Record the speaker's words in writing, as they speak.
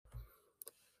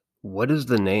What is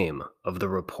the name of the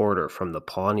reporter from the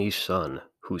Pawnee Sun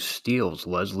who steals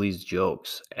Leslie's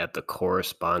jokes at the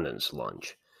correspondence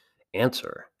lunch?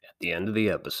 Answer at the end of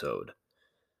the episode.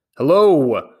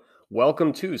 Hello!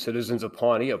 Welcome to Citizens of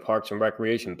Pawnee, a Parks and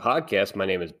Recreation podcast. My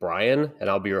name is Brian, and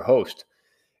I'll be your host.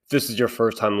 If this is your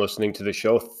first time listening to the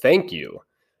show, thank you.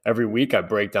 Every week, I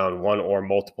break down one or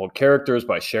multiple characters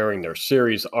by sharing their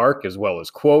series arc, as well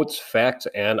as quotes, facts,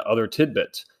 and other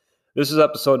tidbits. This is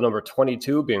episode number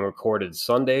 22, being recorded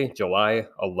Sunday, July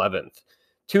 11th,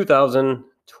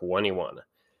 2021.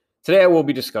 Today, I will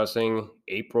be discussing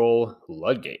April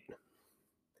Ludgate.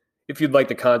 If you'd like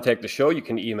to contact the show, you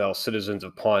can email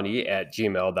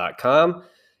citizensofpawnee@gmail.com.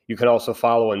 You can also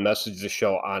follow and message the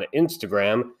show on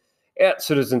Instagram at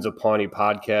Citizens of Pawnee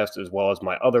Podcast, as well as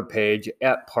my other page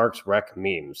at Parks Rec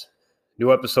Memes.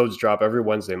 New episodes drop every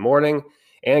Wednesday morning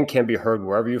and can be heard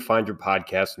wherever you find your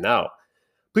podcast now.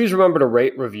 Please remember to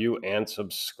rate, review, and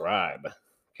subscribe.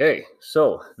 Okay,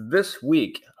 so this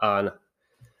week on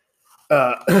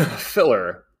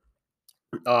filler,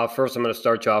 first I'm going to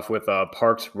start you off with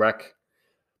Parks Rec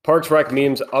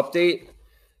Memes update.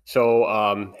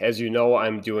 So as you know,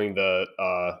 I'm doing the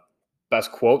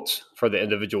best quotes for the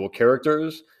individual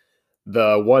characters.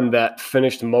 The one that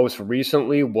finished most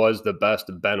recently was the best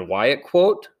Ben Wyatt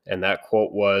quote, and that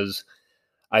quote was,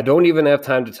 "I don't even have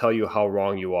time to tell you how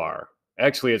wrong you are.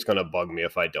 Actually, it's going to bug me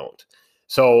if I don't."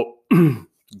 So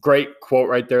great quote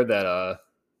right there that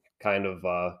kind of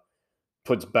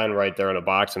puts Ben right there in a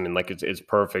box. I mean, like it's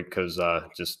perfect because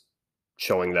just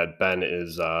showing that Ben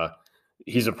is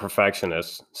he's a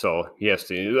perfectionist. So he has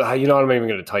to, I'm not even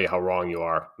going to tell you how wrong you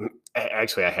are.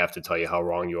 Actually, I have to tell you how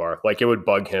wrong you are. Like it would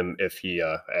bug him if he,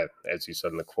 as he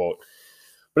said in the quote.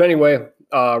 But anyway,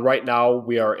 right now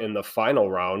we are in the final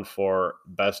round for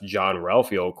best John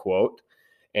Ralphio quote.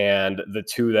 And the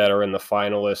two that are in the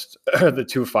finalists, the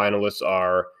two finalists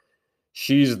are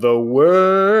 "She's the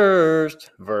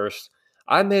worst" verse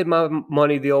 "I made my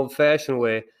money the old-fashioned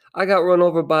way. I got run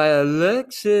over by a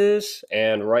Lexus."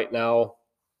 And right now,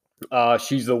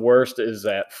 "She's the worst" is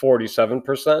at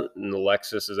 47%, and the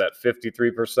Lexus is at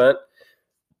 53%.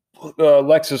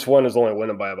 Lexus one is only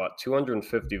winning by about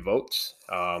 250 votes.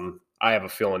 I have a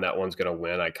feeling that one's going to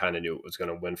win. I kind of knew it was going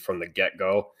to win from the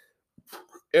get-go.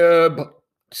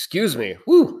 Excuse me.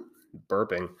 Woo,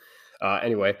 burping.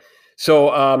 Anyway,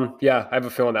 so yeah, I have a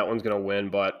feeling that one's gonna win,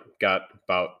 but got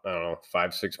about, I don't know,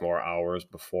 5-6 more hours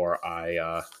before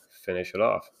I finish it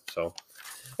off. So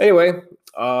anyway,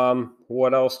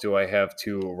 what else do I have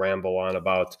to ramble on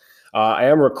about? I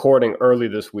am recording early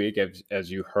this week,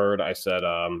 as you heard. I said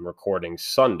recording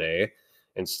Sunday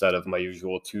instead of my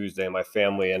usual Tuesday. My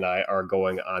family and I are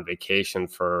going on vacation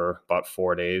for about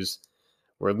 4 days.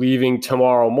 We're leaving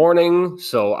tomorrow morning,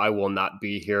 so I will not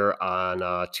be here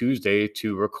on Tuesday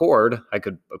to record. I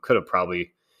could have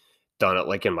probably done it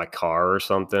like in my car or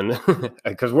something,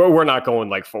 because we're not going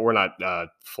we're not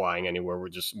flying anywhere.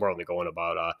 We're only going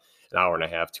about an hour and a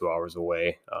half, 2 hours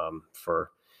away for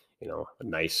a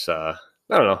nice I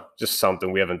don't know, just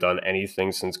something. We haven't done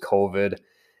anything since COVID,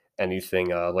 anything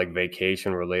like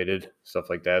vacation related stuff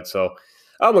like that. So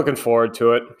I'm looking forward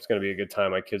to it. It's gonna be a good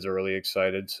time. My kids are really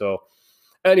excited. So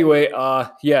anyway,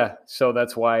 yeah, so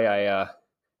that's why it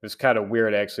was kind of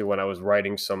weird actually when I was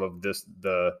writing some of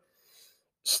the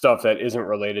stuff that isn't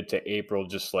related to April,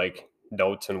 just like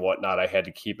notes and whatnot. I had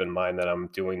to keep in mind that I'm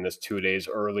doing this 2 days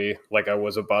early. Like I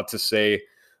was about to say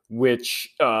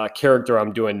which character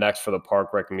I'm doing next for the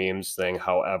Park Rec Memes thing.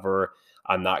 However,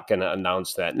 I'm not going to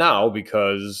announce that now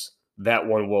because that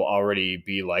one will already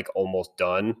be like almost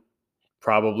done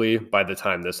probably by the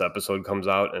time this episode comes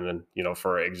out. And then,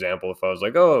 for example, if I was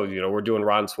like, oh, we're doing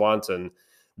Ron Swanson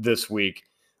this week,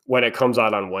 when it comes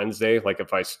out on Wednesday, like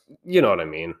if you know what I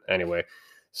mean? Anyway,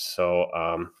 so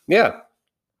yeah.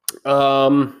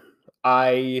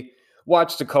 I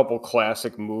watched a couple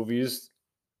classic movies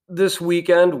this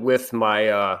weekend with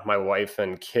my wife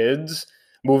and kids.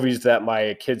 Movies that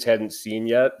my kids hadn't seen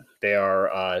yet. They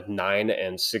are 9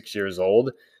 and 6 years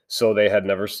old, so they had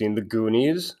never seen The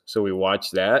Goonies. So we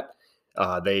watched that.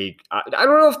 I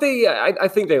don't know if I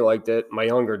think they liked it. My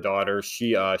younger daughter,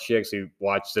 she actually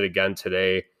watched it again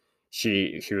today.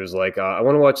 She was like, I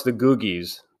want to watch the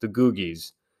Googies,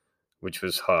 which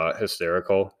was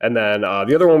hysterical. And then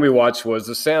the other one we watched was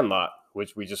The Sandlot,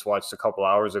 which we just watched a couple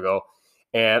hours ago.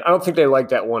 And I don't think they liked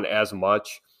that one as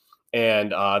much.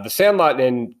 And The Sandlot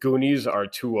and Goonies are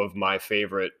two of my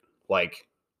favorite, like,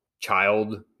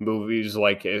 child movies,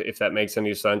 like, if that makes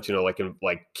any sense, like in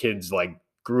like kids, like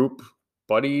group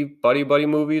buddy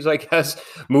movies, I guess.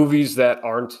 Movies that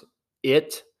aren't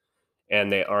it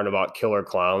and they aren't about killer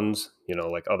clowns,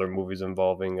 like other movies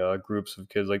involving groups of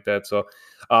kids like that. So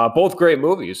both great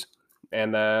movies.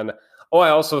 And then, I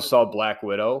also saw Black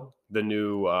Widow, the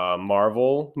new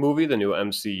Marvel movie, the new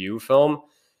MCU film.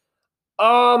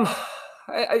 Um,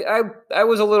 I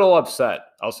was a little upset.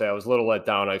 I'll say I was a little let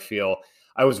down. I feel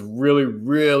I was really,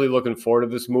 really looking forward to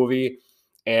this movie,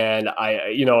 and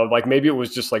like maybe it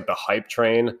was just like the hype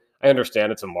train. I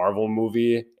understand it's a Marvel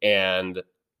movie, and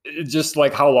just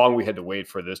like how long we had to wait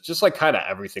for this, just like kind of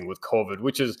everything with COVID,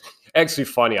 which is actually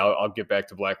funny. I'll get back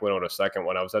to Black Widow in a second.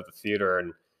 When I was at the theater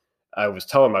and I was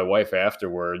telling my wife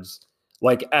afterwards,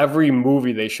 like every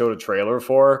movie they showed a trailer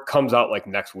for comes out like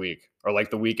next week or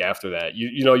like the week after that.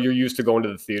 You're used to going to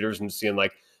the theaters and seeing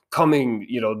like coming,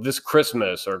 this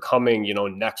Christmas or coming,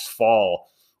 next fall.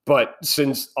 But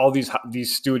since all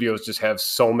these studios just have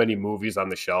so many movies on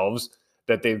the shelves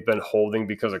that they've been holding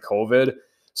because of COVID,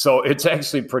 so it's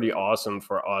actually pretty awesome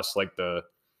for us, like the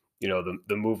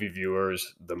movie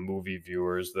viewers,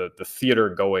 the theater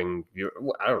going,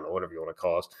 I don't know, whatever you want to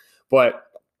call us. But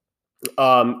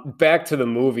back to the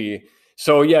movie.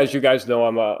 So yeah, as you guys know,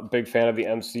 I'm a big fan of the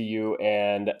MCU,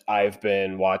 and I've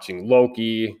been watching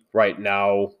Loki right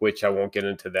now, which I won't get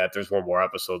into that. There's one more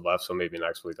episode left, so maybe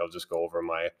next week I'll just go over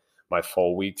my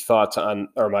full week thoughts on,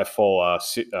 or my full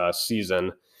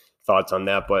season thoughts on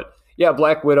that. But yeah,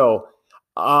 Black Widow.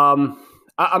 I'm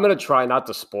gonna try not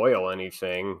to spoil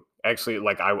anything. Actually,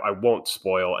 like I won't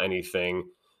spoil anything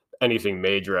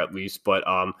major at least. But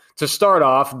to start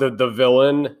off, the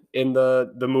villain in the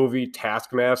movie,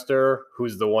 Taskmaster,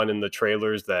 who's the one in the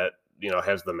trailers that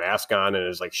has the mask on and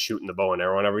is like shooting the bow and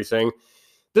arrow and everything.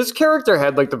 This character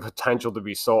had like the potential to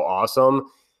be so awesome,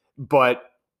 but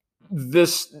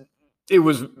this it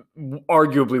was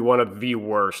arguably one of the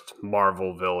worst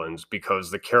Marvel villains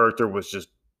because the character was just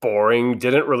boring,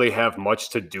 didn't really have much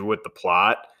to do with the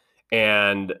plot,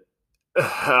 and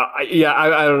yeah,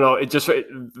 I don't know.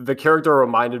 The character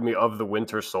reminded me of the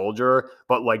Winter Soldier,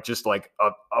 but like just like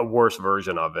a worse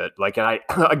version of it. Like, and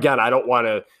I don't want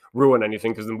to ruin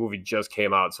anything because the movie just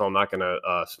came out, so I'm not going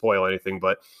to spoil anything.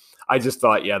 But I just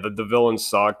thought, yeah, the villain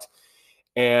sucked,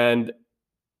 and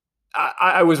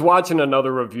I was watching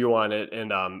another review on it,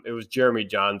 and it was Jeremy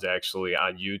Johns actually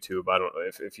on YouTube. I don't know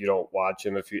if you don't watch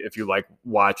him, if you like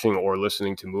watching or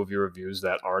listening to movie reviews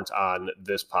that aren't on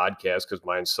this podcast because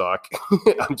mine suck.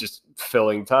 I'm just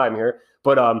filling time here,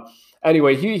 but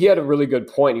anyway, he had a really good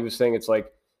point. He was saying it's like,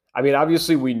 I mean,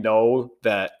 obviously we know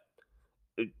that.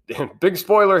 Big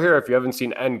spoiler here if you haven't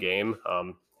seen Endgame,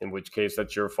 in which case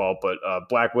that's your fault. But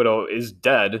Black Widow is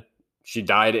dead. She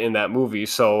died in that movie,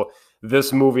 so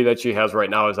this movie that she has right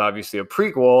now is obviously a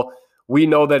prequel. We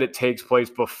know that it takes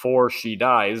place before she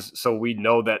dies, so we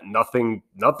know that nothing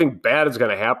bad is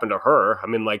going to happen to her. I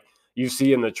mean, like you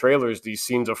see in the trailers, these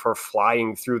scenes of her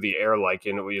flying through the air, like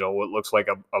in what looks like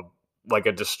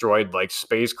a destroyed like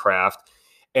spacecraft,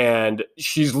 and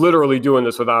she's literally doing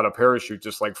this without a parachute,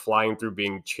 just like flying through,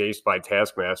 being chased by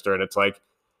Taskmaster, and it's like,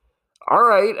 all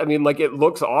right. I mean, like it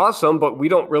looks awesome, but we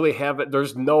don't really have it.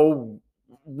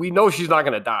 We know she's not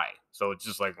going to die. So it's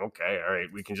just like, okay, all right,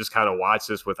 we can just kind of watch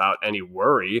this without any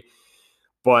worry.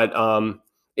 But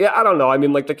yeah, I don't know. I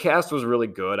mean, like the cast was really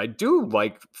good. I do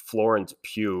like Florence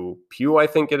Pugh. I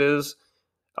think it is.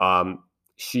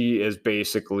 She is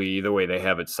basically, the way they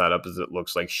have it set up is it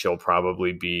looks like she'll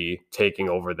probably be taking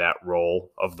over that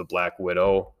role of the Black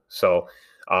Widow. So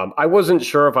I wasn't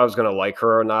sure if I was going to like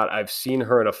her or not. I've seen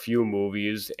her in a few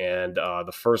movies, and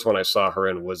the first one I saw her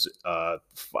in was, I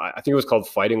think it was called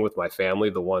Fighting with My Family,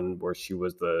 the one where she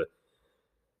was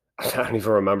I don't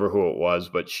even remember who it was,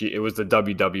 but it was the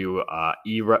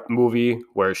WWE movie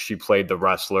where she played the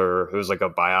wrestler. It was like a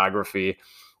biography.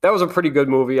 That was a pretty good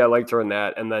movie. I liked her in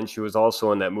that. And then she was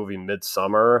also in that movie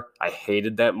Midsummer. I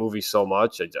hated that movie so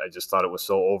much. I just thought it was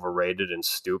so overrated and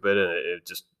stupid, and it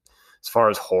just, as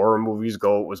far as horror movies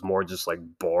go, it was more just like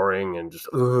boring and just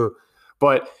ugh.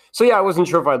 But so yeah, I wasn't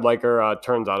sure if I'd like her.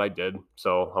 Turns out I did.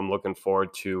 So I'm looking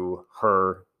forward to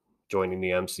her joining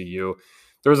the MCU.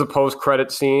 There's a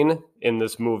post-credit scene in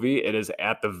this movie. It is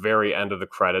at the very end of the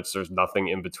credits. There's nothing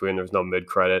in between. There's no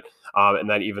mid-credit. And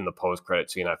then even the post-credit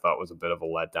scene I thought was a bit of a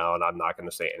letdown. I'm not going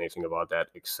to say anything about that,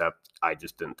 except I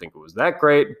just didn't think it was that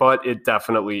great. But it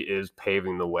definitely is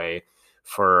paving the way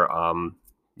for,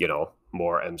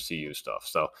 more MCU stuff.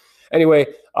 So anyway,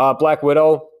 Black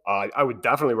Widow, I would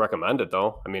definitely recommend it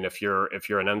though. I mean, if you're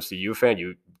an MCU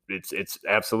fan, it's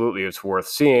absolutely, it's worth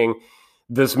seeing.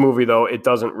 This movie though, it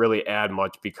doesn't really add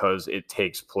much because it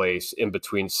takes place in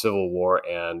between Civil War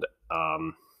and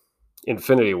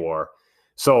Infinity War.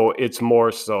 So it's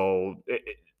more so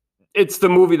it's the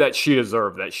movie that she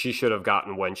deserved, that she should have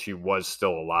gotten when she was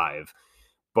still alive.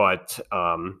 But,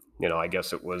 I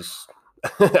guess it was,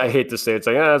 I hate to say it, it's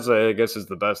like, I guess it's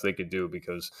the best they could do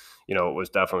because, it was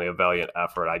definitely a valiant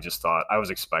effort. I just thought I was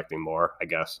expecting more, I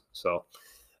guess. So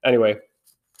anyway,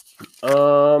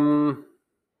 okay,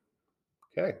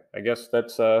 I guess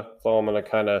that's all I'm going to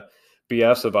kind of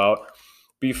BS about.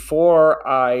 Before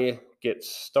I get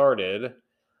started,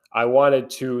 I wanted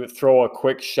to throw a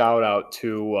quick shout out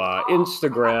to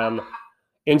Instagram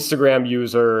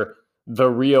user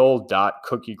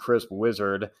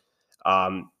thereal.cookiecrisp.wizard.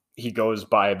 He goes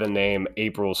by the name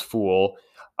April's Fool.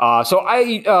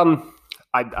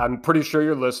 I'm pretty sure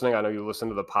you're listening. I know you listen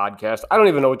to the podcast. I don't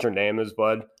even know what your name is,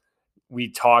 bud.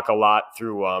 We talk a lot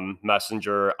through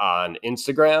Messenger on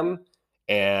Instagram.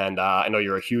 And I know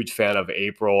you're a huge fan of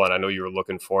April, and I know you were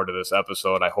looking forward to this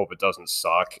episode. I hope it doesn't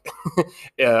suck.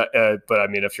 But I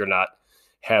mean, if you're not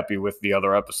happy with the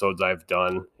other episodes I've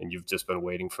done and you've just been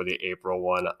waiting for the April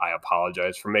one, I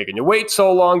apologize for making you wait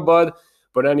so long, bud.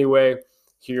 But anyway,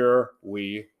 here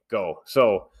we go.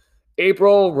 So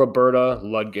April Roberta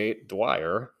Ludgate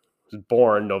Dwyer was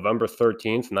born November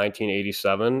 13th,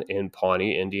 1987 in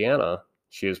Pawnee, Indiana.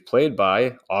 She is played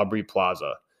by Aubrey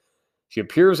Plaza. She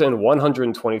appears in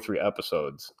 123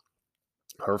 episodes.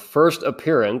 Her first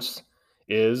appearance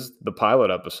is the pilot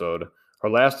episode. Her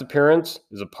last appearance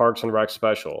is a Parks and Rec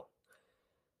special.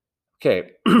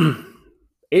 Okay.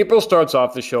 April starts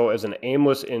off the show as an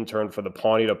aimless intern for the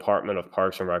Pawnee Department of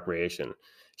Parks and Recreation.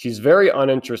 She's very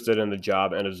uninterested in the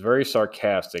job and is very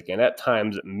sarcastic and at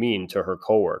times mean to her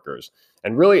coworkers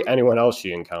and really anyone else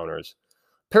she encounters.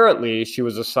 Apparently, she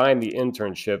was assigned the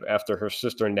internship after her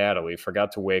sister Natalie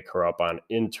forgot to wake her up on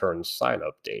intern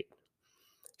sign-up date.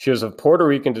 She is of Puerto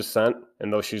Rican descent,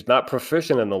 and though she's not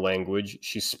proficient in the language,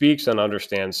 she speaks and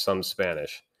understands some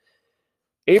Spanish.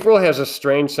 April has a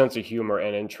strange sense of humor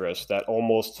and interest that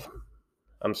almost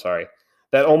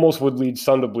would lead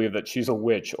some to believe that she's a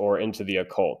witch or into the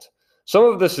occult. Some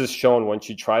of this is shown when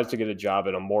she tries to get a job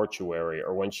in a mortuary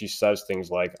or when she says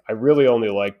things like, I really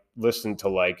only listen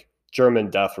to German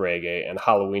death reggae and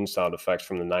Halloween sound effects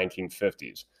from the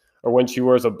 1950s, or when she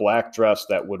wears a black dress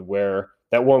that one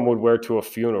would wear to a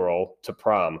funeral, to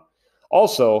prom.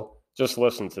 Also, just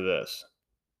listen to this.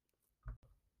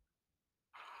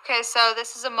 Okay, so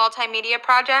this is a multimedia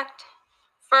project.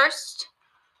 First,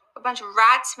 a bunch of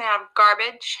rats made out of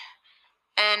garbage.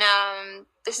 And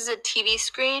this is a TV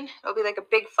screen. It'll be like a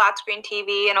big flat screen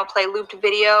TV, and it'll play looped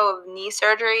video of knee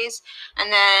surgeries. And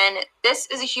then this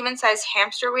is a human-sized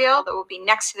hamster wheel that will be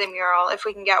next to the mural, if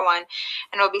we can get one.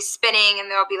 And it'll be spinning, and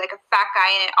there'll be like a fat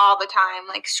guy in it all the time,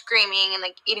 like screaming and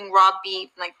like eating raw beef,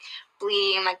 and like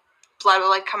bleeding, and like blood will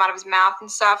like come out of his mouth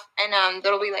and stuff. And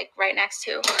that'll be like right next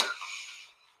to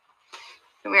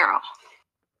the mural.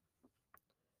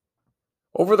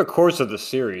 Over the course of the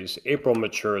series, April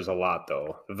matures a lot,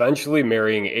 though, eventually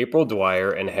marrying April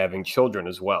Dwyer and having children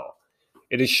as well.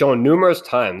 It is shown numerous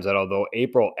times that although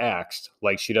April acts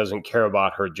like she doesn't care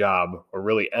about her job, or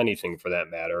really anything for that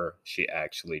matter, she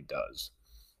actually does.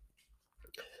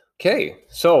 Okay,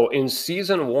 so in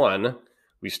season 1,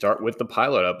 we start with the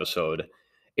pilot episode.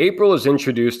 April is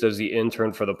introduced as the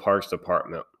intern for the Parks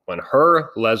Department when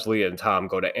her, Leslie, and Tom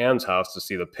go to Anne's house to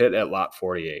see the pit at Lot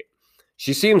 48.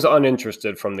 She seems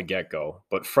uninterested from the get-go,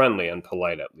 but friendly and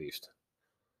polite at least.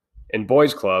 In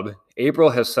Boys Club, April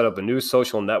has set up a new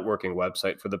social networking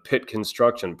website for the pit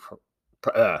construction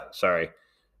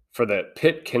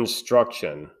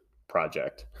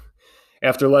project.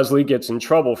 After Leslie gets in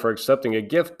trouble for accepting a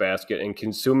gift basket and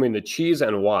consuming the cheese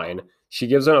and wine, she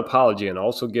gives an apology and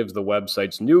also gives the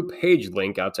website's new page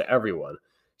link out to everyone.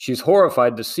 She's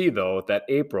horrified to see, though, that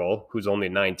April, who's only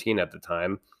 19 at the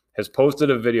time, has posted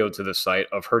a video to the site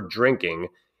of her drinking,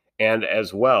 and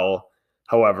as well,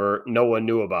 however, no one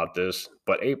knew about this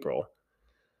but April.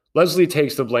 Leslie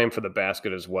takes the blame for the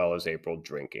basket as well as April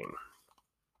drinking.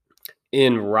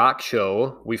 In Rock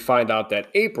Show, we find out that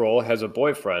April has a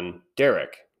boyfriend,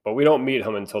 Derek, but we don't meet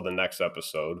him until the next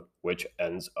episode, which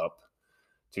leads up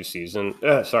to season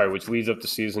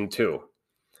 2.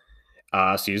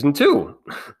 Season 2.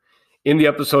 In the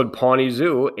episode Pawnee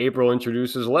Zoo, April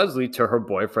introduces Leslie to her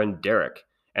boyfriend, Derek,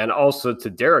 and also to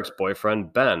Derek's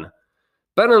boyfriend, Ben.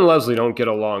 Ben and Leslie don't get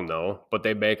along, though, but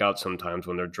they make out sometimes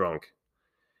when they're drunk.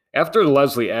 After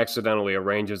Leslie accidentally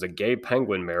arranges a gay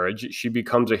penguin marriage, she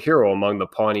becomes a hero among the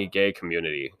Pawnee gay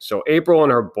community. So April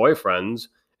and her boyfriends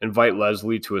invite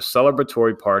Leslie to a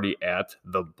celebratory party at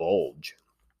the Bulge.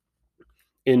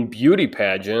 In Beauty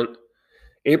Pageant,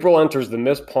 April enters the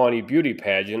Miss Pawnee Beauty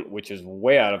Pageant, which is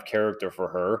way out of character for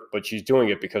her, but she's doing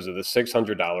it because of the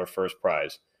 $600 first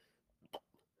prize.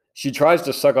 She tries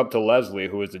to suck up to Leslie,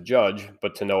 who is the judge,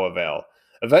 but to no avail.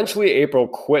 Eventually, April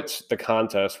quits the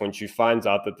contest when she finds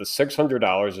out that the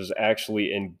 $600 is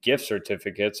actually in gift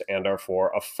certificates and are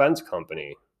for a fence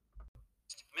company.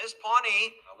 Ms.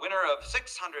 Pawnee, a winner of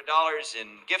 $600 in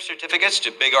gift certificates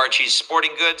to Big Archie's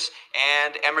Sporting Goods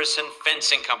and Emerson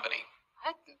Fencing Company.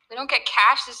 What? We don't get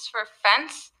cash. This is for a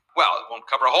fence? Well, it won't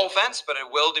cover a whole fence, but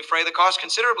it will defray the cost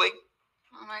considerably.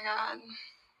 Oh my God.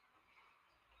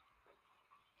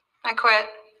 I quit.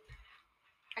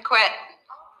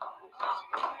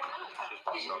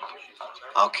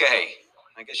 Okay,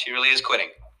 I guess she really is quitting.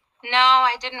 No,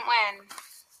 I didn't win.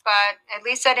 But at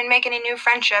least I didn't make any new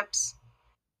friendships.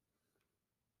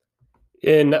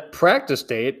 In Practice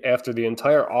Date, after the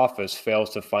entire office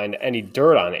fails to find any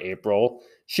dirt on April,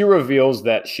 she reveals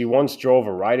that she once drove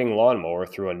a riding lawnmower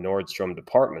through a Nordstrom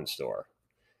department store.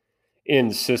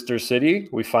 In Sister City,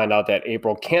 we find out that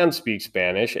April can speak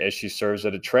Spanish as she serves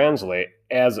as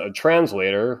a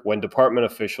translator when department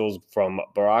officials from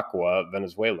Baragua,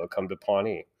 Venezuela, come to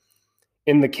Pawnee.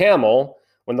 In The Camel,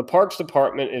 when the Parks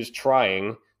Department is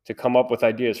trying to come up with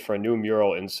ideas for a new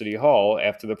mural in City Hall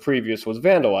after the previous was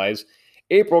vandalized,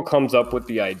 April comes up with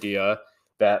the idea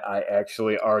that I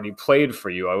actually already played for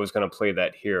you. I was going to play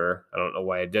that here. I don't know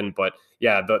why I didn't, but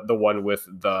yeah, the one with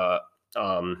the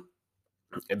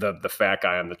fat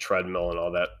guy on the treadmill and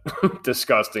all that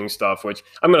disgusting stuff, which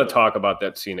I'm going to talk about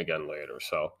that scene again later.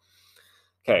 So,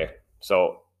 okay.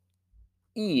 So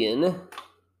in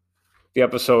the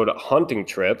episode Hunting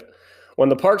Trip, when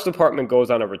the Parks Department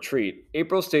goes on a retreat,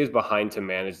 April stays behind to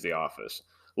manage the office.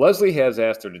 Leslie has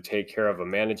asked her to take care of a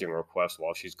managing request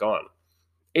while she's gone.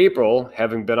 April,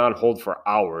 having been on hold for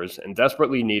hours and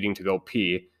desperately needing to go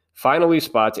pee, finally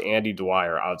spots Andy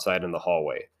Dwyer outside in the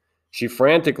hallway. She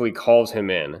frantically calls him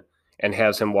in and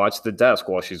has him watch the desk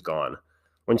while she's gone.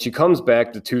 When she comes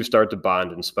back, the two start to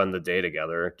bond and spend the day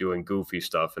together, doing goofy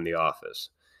stuff in the office.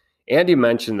 Andy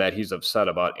mentioned that he's upset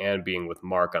about Anne being with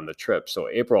Mark on the trip, so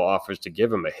April offers to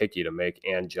give him a hickey to make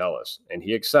Anne jealous, and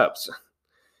he accepts.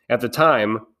 At the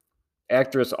time,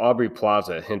 actress Aubrey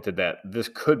Plaza hinted that this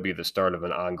could be the start of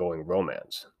an ongoing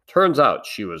romance. Turns out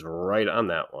she was right on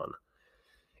that one.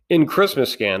 In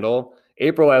Christmas Scandal,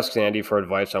 April asks Andy for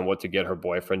advice on what to get her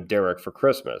boyfriend Derek for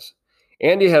Christmas.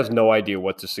 Andy has no idea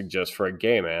what to suggest for a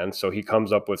gay man, so he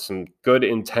comes up with some good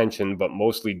intention but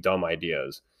mostly dumb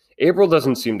ideas. April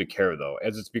doesn't seem to care, though,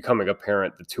 as it's becoming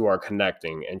apparent the two are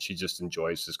connecting and she just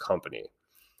enjoys his company.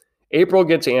 April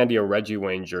gets Andy a Reggie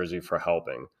Wayne jersey for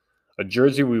helping, a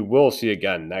jersey we will see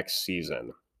again next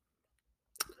season.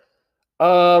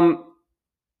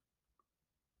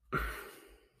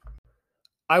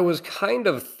 I was kind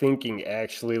of thinking,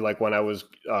 actually, like when I was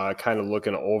kind of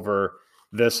looking over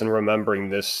this and remembering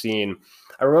this scene,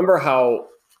 I remember how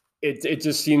it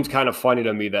just seems kind of funny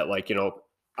to me that, like, you know,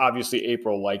 obviously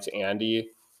April likes Andy,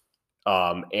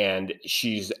 and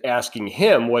she's asking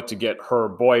him what to get her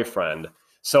boyfriend.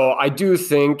 So I do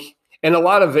think, and a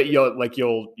lot of it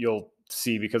you'll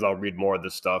see, because I'll read more of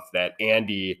the stuff, that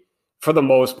Andy, for the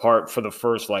most part, for the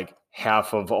first like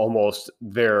half of almost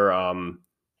their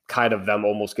kind of them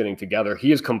almost getting together,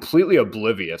 he is completely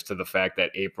oblivious to the fact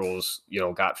that April's, you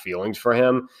know, got feelings for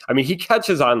him. I mean, he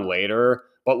catches on later,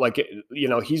 but like, you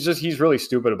know, he's really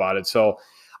stupid about it. So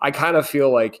I kind of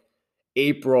feel like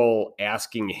April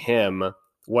asking him,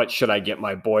 what should I get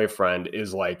my boyfriend,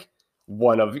 is like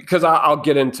one of, because I'll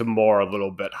get into more a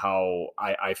little bit how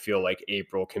I feel like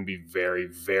April can be very,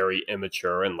 very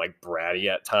immature and like bratty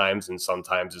at times. And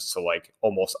sometimes it's to like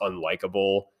almost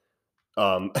unlikable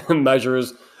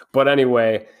measures. But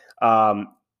anyway,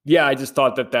 yeah, I just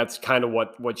thought that that's kind of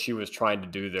what she was trying to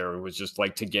do there, was just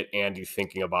like to get Andy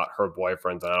thinking about her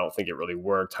boyfriend, and I don't think it really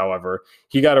worked. However,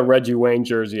 he got a Reggie Wayne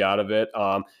jersey out of it,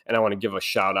 and I want to give a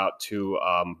shout out to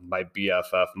my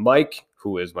BFF Mike,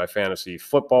 who is my fantasy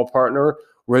football partner.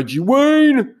 Reggie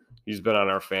Wayne, he's been on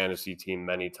our fantasy team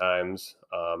many times.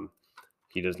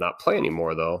 He does not play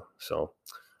anymore, though. So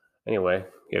anyway,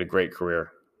 he had a great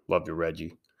career. Love you,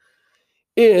 Reggie.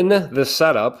 In the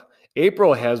setup,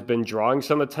 April has been drawing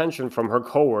some attention from her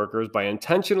coworkers by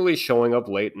intentionally showing up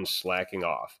late and slacking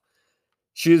off.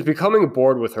 She is becoming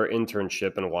bored with her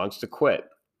internship and wants to quit.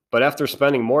 But after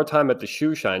spending more time at the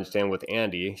shoe shine stand with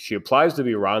Andy, she applies to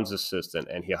be Ron's assistant,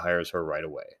 and he hires her right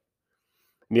away.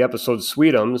 In the episode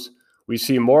Sweetums, we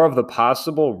see more of the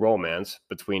possible romance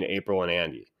between April and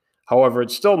Andy. However,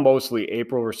 it's still mostly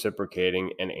April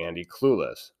reciprocating and Andy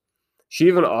clueless. She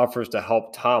even offers to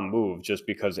help Tom move just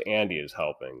because Andy is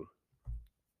helping.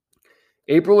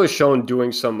 April is shown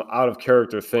doing some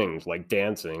out-of-character things like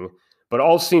dancing, but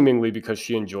all seemingly because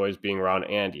she enjoys being around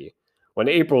Andy. When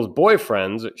April's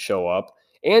boyfriends show up,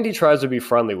 Andy tries to be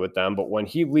friendly with them, but when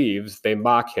he leaves, they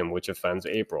mock him, which offends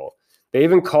April. They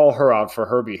even call her out for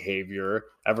her behavior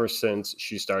ever since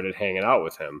she started hanging out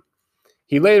with him.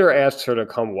 He later asks her to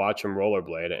come watch him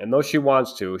rollerblade, and though she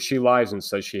wants to, she lies and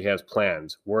says she has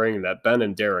plans, worrying that Ben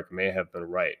and Derek may have been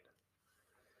right.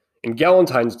 In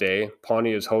Galentine's Day,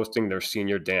 Pawnee is hosting their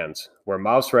senior dance, where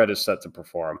Mouse Rat is set to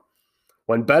perform.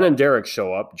 When Ben and Derek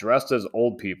show up, dressed as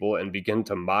old people, and begin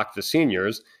to mock the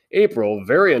seniors, April,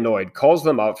 very annoyed, calls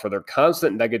them out for their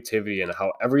constant negativity and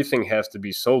how everything has to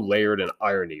be so layered in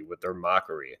irony with their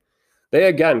mockery. They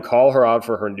again call her out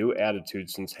for her new attitude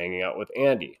since hanging out with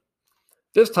Andy.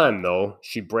 This time, though,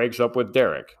 she breaks up with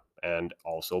Derek, and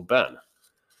also Ben.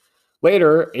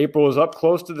 Later, April is up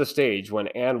close to the stage when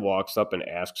Anne walks up and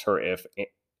asks her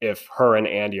if her and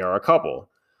Andy are a couple.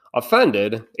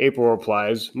 Offended, April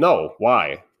replies, "No,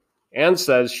 why?" Anne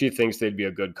says she thinks they'd be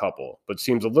a good couple, but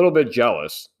seems a little bit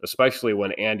jealous, especially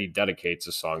when Andy dedicates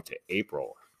a song to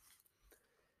April.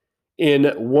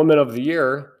 In Woman of the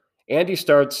Year, Andy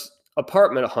starts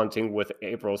apartment hunting with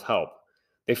April's help.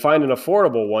 They find an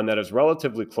affordable one that is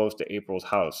relatively close to April's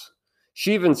house.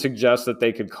 She even suggests that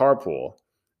they could carpool.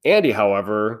 Andy,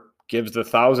 however, gives the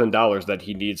 $1,000 that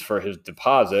he needs for his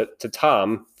deposit to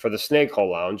Tom for the Snake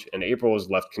Hole Lounge, and April is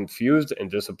left confused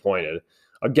and disappointed.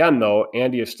 Again, though,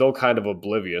 Andy is still kind of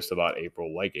oblivious about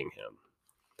April liking him.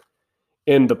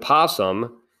 In The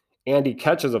Possum, Andy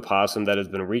catches a possum that has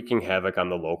been wreaking havoc on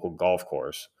the local golf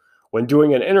course. When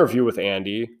doing an interview with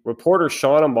Andy, reporter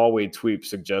Shauna Mulway-Tweep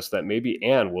suggests that maybe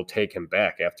Anne will take him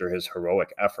back after his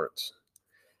heroic efforts.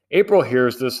 April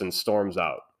hears this and storms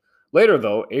out. Later,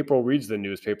 though, April reads the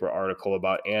newspaper article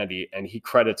about Andy, and he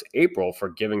credits April for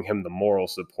giving him the moral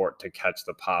support to catch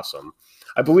the possum.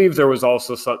 I believe there was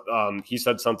also he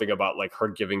said something about like her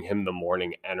giving him the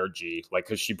morning energy, like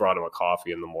because she brought him a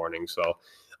coffee in the morning. So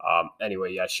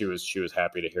anyway, yeah, she was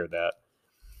happy to hear that.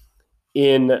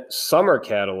 In Summer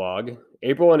Catalog,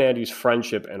 April and Andy's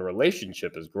friendship and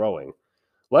relationship is growing.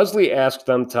 Leslie asks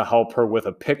them to help her with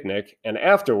a picnic, and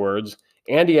afterwards,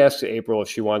 Andy asks April if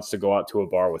she wants to go out to a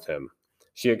bar with him.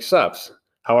 She accepts,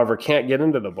 however, can't get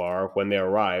into the bar when they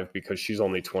arrive because she's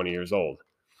only 20 years old,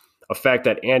 a fact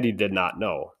that Andy did not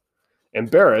know.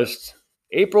 Embarrassed,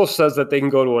 April says that they can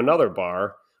go to another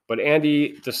bar, but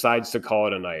Andy decides to call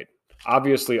it a night,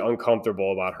 obviously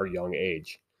uncomfortable about her young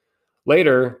age.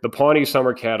 Later, the Pawnee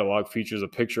Summer Catalog features a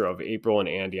picture of April and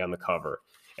Andy on the cover,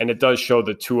 and it does show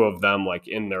the two of them like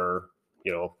in their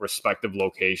respective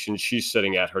locations. She's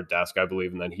sitting at her desk, I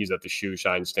believe, and then he's at the shoe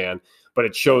shine stand. But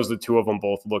it shows the two of them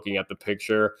both looking at the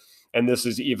picture. And this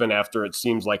is even after it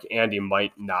seems like Andy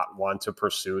might not want to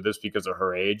pursue this because of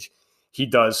her age. He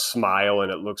does smile,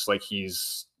 and it looks like he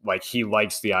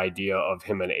likes the idea of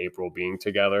him and April being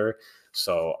together.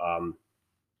 So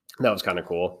that was kind of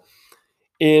cool.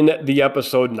 In the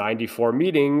episode 94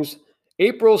 Meetings,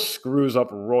 April screws up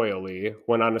royally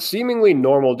when on a seemingly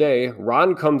normal day,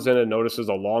 Ron comes in and notices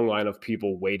a long line of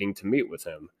people waiting to meet with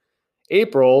him.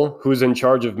 April, who's in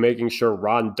charge of making sure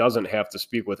Ron doesn't have to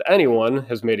speak with anyone,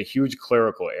 has made a huge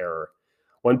clerical error.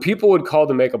 When people would call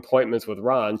to make appointments with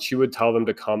Ron, she would tell them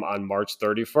to come on March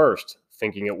 31st,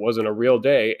 thinking it wasn't a real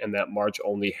day and that March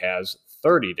only has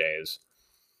 30 days.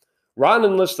 Ron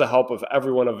enlists the help of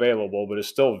everyone available, but is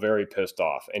still very pissed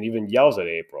off and even yells at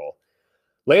April.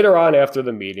 Later on, after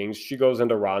the meetings, she goes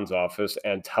into Ron's office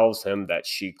and tells him that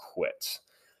she quits.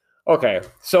 Okay,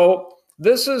 so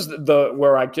this is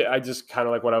where I just kind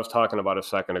of like what I was talking about a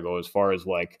second ago as far as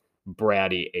like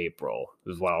bratty April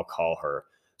is what I'll call her.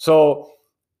 So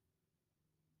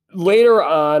later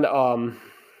on,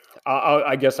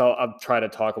 I guess I'll try to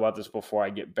talk about this before I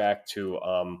get back to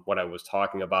what I was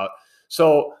talking about.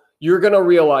 So you're going to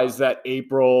realize that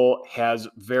April has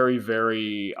very,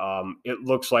 very, it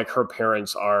looks like her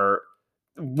parents are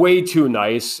way too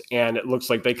nice, and it looks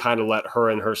like they kind of let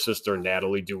her and her sister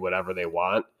Natalie do whatever they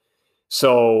want.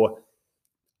 So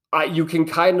you can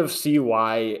kind of see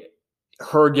why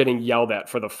her getting yelled at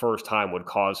for the first time would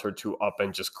cause her to up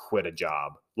and just quit a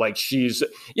job. Like she's,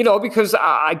 because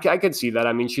I could see that.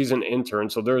 I mean, she's an intern,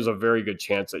 so there's a very good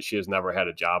chance that she has never had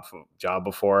a job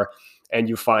before. And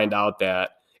you find out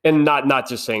that, and not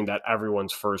just saying that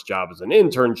everyone's first job is an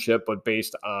internship, but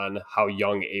based on how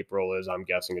young April is, I'm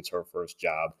guessing it's her first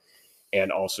job.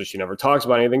 And also she never talks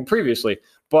about anything previously.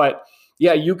 But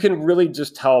yeah, you can really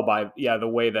just tell by, the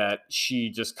way that she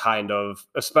just kind of,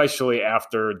 especially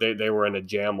after they were in a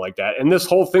jam like that. And this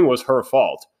whole thing was her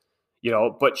fault,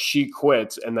 but she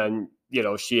quits, and then,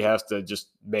 she has to just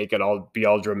be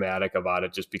all dramatic about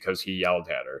it just because he yelled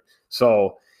at her.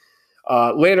 So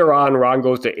later on, Ron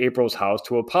goes to April's house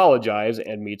to apologize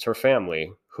and meets her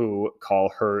family. who call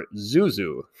her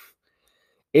Zuzu.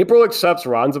 April accepts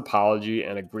Ron's apology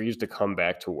and agrees to come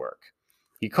back to work.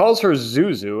 He calls her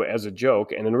Zuzu as a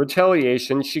joke, and in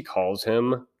retaliation, she calls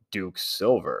him Duke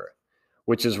Silver,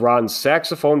 which is Ron's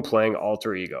saxophone-playing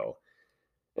alter ego.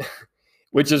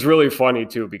 Which is really funny,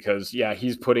 too, because, yeah,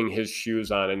 he's putting his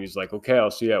shoes on, and he's like, okay,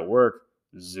 I'll see you at work,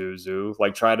 Zuzu.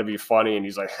 Like, try to be funny, and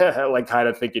he's like, like, kind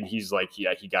of thinking he's like,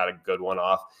 yeah, he got a good one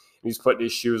off. And he's putting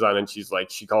his shoes on, and she's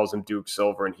like, she calls him Duke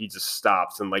Silver, and he just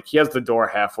stops. And, like, he has the door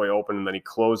halfway open, and then he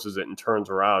closes it and turns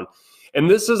around. And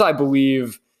this is, I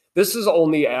believe, this is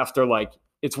only after, like,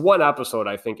 it's one episode,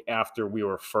 I think, after we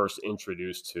were first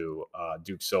introduced to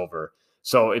Duke Silver.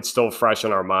 So it's still fresh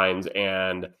in our minds.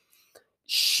 And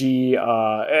she,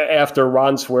 after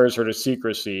Ron swears her to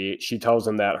secrecy, she tells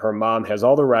him that her mom has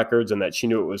all the records and that she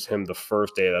knew it was him the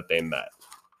first day that they met.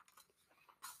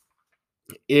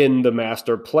 In the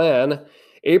master plan,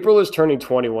 April is turning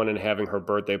 21 and having her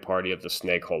birthday party at the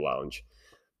Snake Hole Lounge.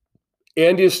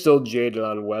 Andy is still jaded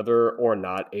on whether or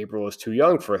not April is too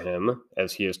young for him,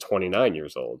 as he is 29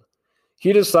 years old.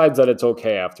 He decides that it's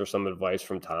okay after some advice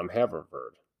from Tom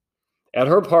Haverford. At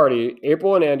her party,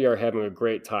 April and Andy are having a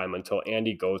great time until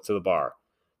Andy goes to the bar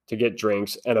to get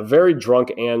drinks, and a very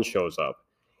drunk Anne shows up.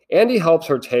 Andy helps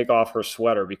her take off her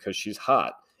sweater because she's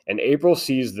hot, and April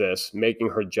sees this, making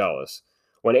her jealous.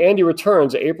 When Andy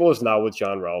returns, April is now with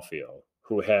John Ralphio,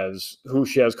 who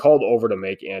she has called over to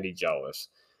make Andy jealous.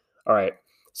 All right,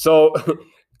 so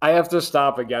I have to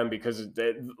stop again because,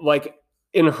 like,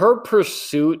 in her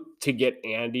pursuit to get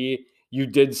Andy, you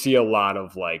did see a lot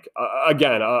of, like,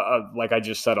 again, like I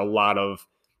just said, a lot of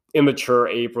immature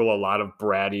April, a lot of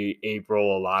bratty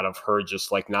April, a lot of her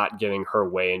just, like, not getting her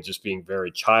way and just being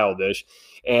very childish.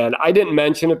 And I didn't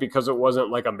mention it because it wasn't,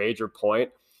 like, a major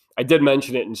point. I did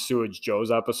mention it in Sewage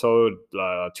Joe's episode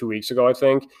 2 weeks ago, I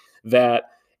think, that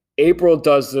April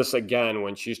does this again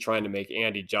when she's trying to make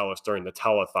Andy jealous during the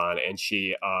telethon, and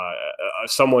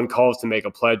someone calls to make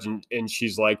a pledge, and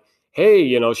she's like,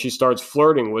 hey, she starts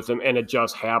flirting with him, and it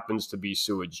just happens to be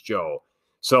Sewage Joe.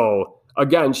 So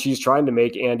again, she's trying to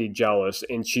make Andy jealous,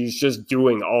 and she's just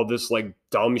doing all this, like,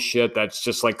 dumb shit that's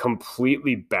just, like,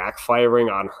 completely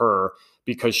backfiring on her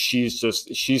because she's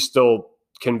still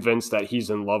convinced that he's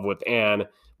in love with Anne,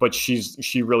 but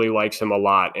she really likes him a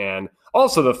lot. And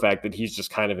also the fact that he's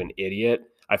just kind of an idiot,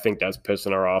 I think that's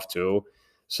pissing her off too.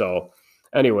 So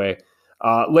anyway,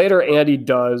 later Andy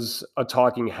does a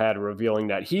talking head revealing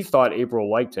that he thought April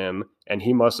liked him and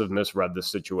he must have misread the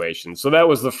situation. So that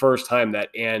was the first time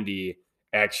that Andy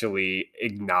actually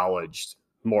acknowledged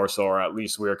more so, or at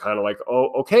least we were kind of like,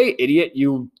 oh, okay, idiot,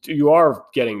 you are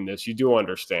getting this. You do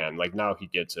understand. Like, now he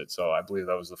gets it. So I believe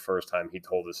that was the first time he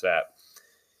told us that.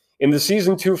 In the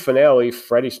season 2 finale,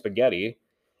 Freddy Spaghetti,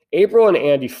 April and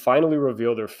Andy finally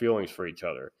reveal their feelings for each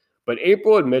other. But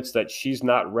April admits that she's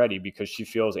not ready because she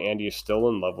feels Andy is still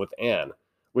in love with Anne,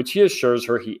 which he assures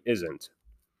her he isn't.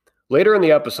 Later in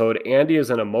the episode, Andy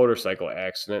is in a motorcycle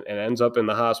accident and ends up in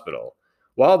the hospital.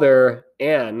 While there,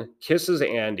 Anne kisses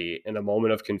Andy in a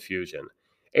moment of confusion.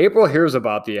 April hears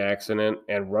about the accident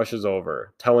and rushes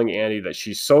over, telling Andy that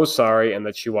she's so sorry and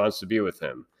that she wants to be with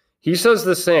him. He says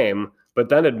the same, but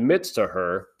then admits to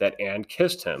her that Anne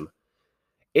kissed him.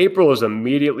 April is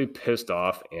immediately pissed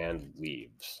off and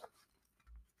leaves.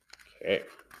 Okay.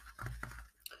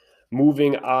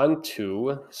 Moving on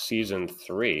to season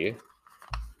 3.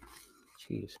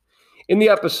 Jeez. In the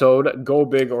episode, Go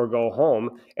Big or Go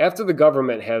Home, after the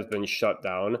government has been shut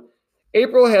down,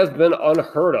 April has been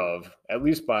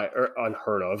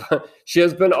she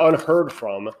has been unheard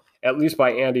from, at least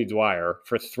by Andy Dwyer,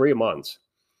 for 3 months.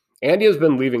 Andy has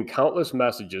been leaving countless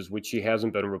messages which she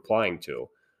hasn't been replying to.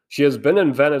 She has been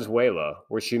in Venezuela,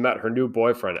 where she met her new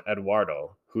boyfriend,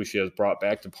 Eduardo, who she has brought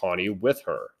back to Pawnee with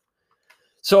her.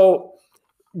 So,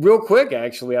 real quick,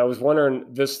 actually, I was wondering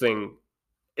this thing.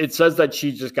 It says that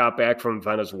she just got back from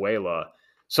Venezuela.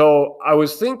 So, I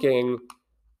was thinking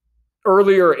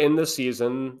earlier in the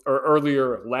season, or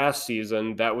earlier last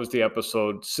season, that was the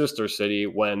episode Sister City,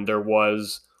 when there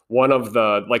was one of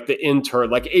the, like, the intern,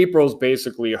 like, April's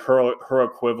basically her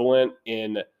equivalent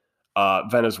in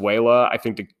Venezuela. I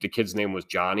think the kid's name was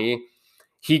Johnny.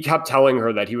 He kept telling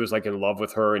her that he was, like, in love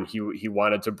with her and he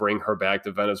wanted to bring her back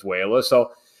to Venezuela.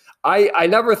 So I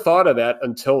never thought of that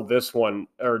until this one,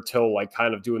 or till, like,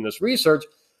 kind of doing this research.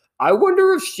 I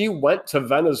wonder if she went to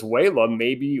Venezuela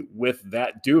maybe with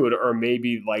that dude, or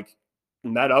maybe, like,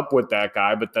 met up with that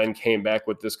guy, but then came back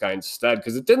with this guy instead.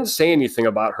 Because it didn't say anything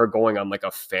about her going on, like,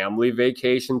 a family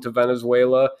vacation to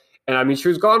Venezuela. And I mean, she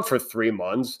was gone for 3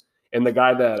 months. And the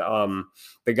guy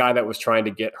that was trying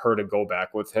to get her to go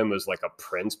back with him is like a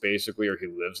prince, basically, or he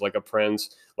lives like a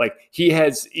prince. Like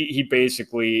he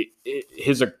basically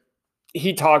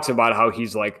he talks about how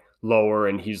he's like lower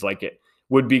and he's like it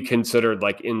would be considered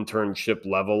like internship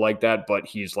level like that, but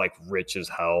he's like rich as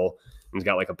hell. He's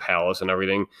got like a palace and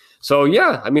everything. So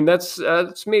yeah, I mean that's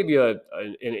maybe an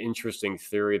interesting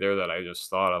theory there that I just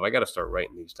thought of. I got to start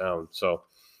writing these down. So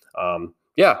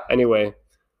yeah. Anyway,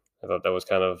 I thought that was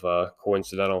kind of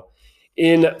coincidental.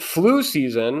 In flu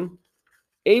season,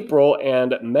 April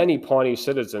and many Pawnee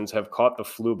citizens have caught the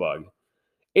flu bug.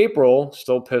 April,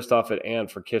 still pissed off at Anne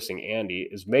for kissing Andy,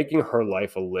 is making her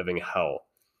life a living hell.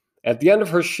 At the end of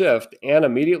her shift, Anne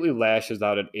immediately lashes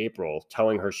out at April,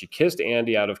 telling her she kissed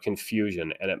Andy out of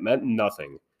confusion and it meant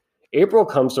nothing. April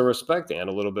comes to respect Anne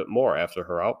a little bit more after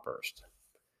her outburst.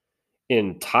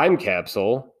 In Time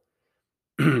Capsule,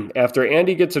 after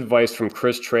Andy gets advice from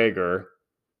Chris Traeger,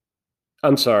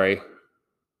 I'm sorry.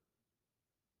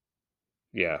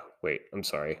 Yeah, wait, I'm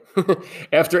sorry.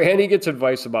 After Andy gets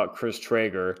advice about Chris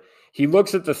Traeger, he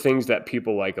looks at the things that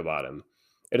people like about him.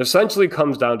 It essentially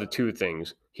comes down to two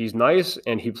things. He's nice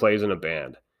and he plays in a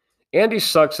band. Andy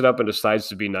sucks it up and decides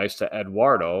to be nice to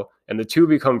Eduardo, and the two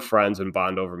become friends and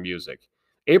bond over music.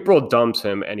 April dumps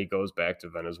him and he goes back to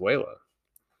Venezuela.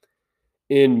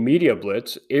 In Media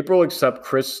Blitz, April accepts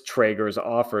Chris Traeger's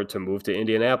offer to move to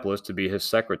Indianapolis to be his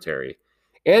secretary.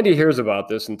 Andy hears about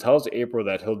this and tells April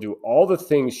that he'll do all the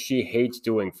things she hates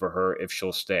doing for her if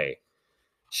she'll stay.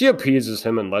 She appeases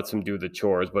him and lets him do the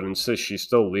chores, but insists she's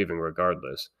still leaving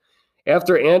regardless.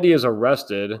 After Andy is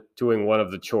arrested doing one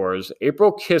of the chores,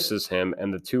 April kisses him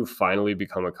and the two finally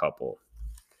become a couple.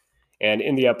 And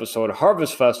in the episode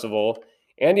Harvest Festival,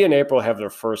 Andy and April have their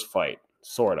first fight,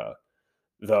 sorta.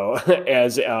 Though,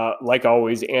 as like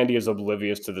always, Andy is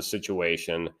oblivious to the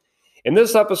situation. In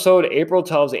this episode, April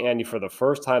tells Andy for the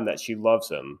first time that she loves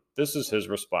him. This is his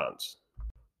response.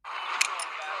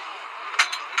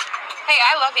 Hey,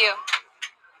 I love you.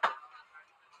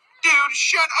 Dude,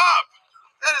 shut up!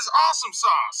 That is awesome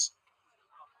sauce!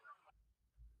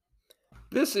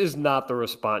 This is not the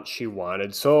response she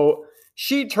wanted, so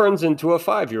she turns into a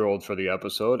 5-year-old for the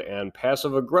episode and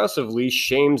passive-aggressively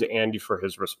shames Andy for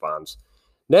his response.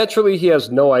 Naturally, he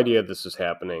has no idea this is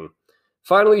happening.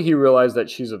 Finally, he realizes that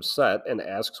she's upset and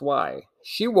asks why.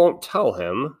 She won't tell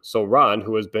him, so Ron,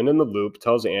 who has been in the loop,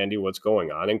 tells Andy what's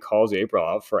going on and calls April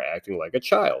out for acting like a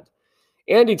child.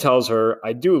 Andy tells her,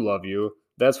 "I do love you.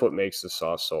 That's what makes this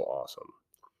sauce so awesome."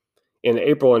 In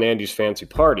April and Andy's fancy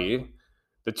party,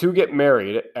 the two get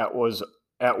married at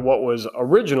what was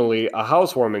originally a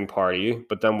housewarming party,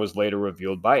 but then was later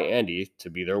revealed by Andy to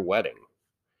be their wedding.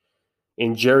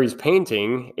 In Jerry's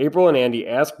painting, April and Andy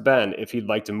ask Ben if he'd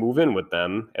like to move in with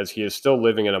them, as he is still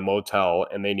living in a motel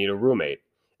and they need a roommate.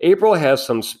 April has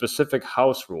some specific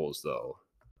house rules, though.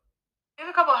 We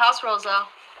have a couple house rules, though.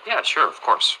 Yeah, sure, of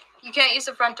course. You can't use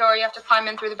the front door. You have to climb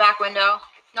in through the back window.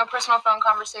 No personal phone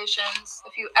conversations.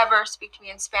 If you ever speak to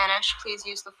me in Spanish, please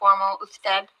use the formal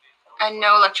usted. And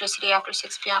no electricity after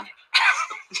 6 p.m.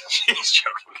 She's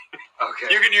joking.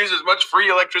 Okay. You can use as much free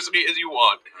electricity as you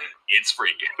want. It's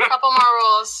free. Couple more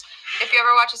rules. If you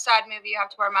ever watch a sad movie, you have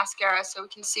to wear mascara so we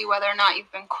can see whether or not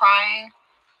you've been crying.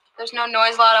 There's no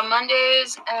noise allowed on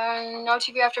Mondays, and no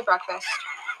TV after breakfast.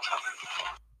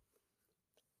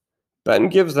 Ben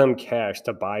gives them cash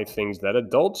to buy things that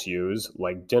adults use,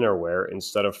 like dinnerware,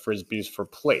 instead of frisbees for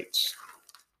plates.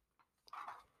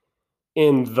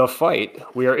 In The Fight,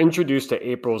 we are introduced to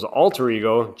April's alter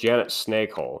ego, Janet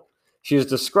Snakehole. She is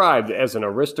described as an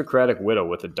aristocratic widow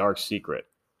with a dark secret.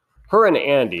 Her and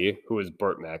Andy, who is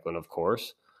Burt Macklin, of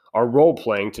course, are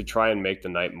role-playing to try and make the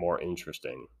night more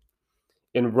interesting.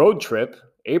 In Road Trip,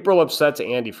 April upsets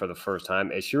Andy for the first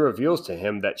time as she reveals to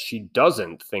him that she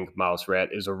doesn't think Mouse Rat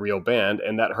is a real band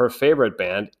and that her favorite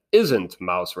band isn't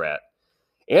Mouse Rat.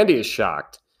 Andy is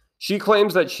shocked. She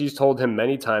claims that she's told him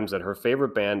many times that her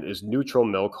favorite band is Neutral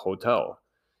Milk Hotel.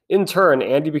 In turn,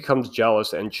 Andy becomes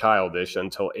jealous and childish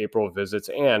until April visits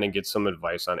Anne and gets some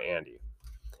advice on Andy.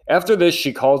 After this,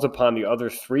 she calls upon the other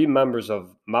 3 members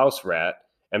of Mouse Rat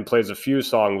and plays a few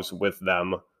songs with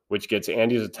them, which gets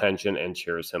Andy's attention and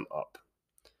cheers him up.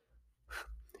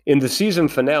 In the season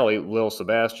finale, Lil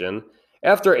Sebastian,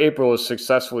 after April is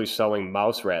successfully selling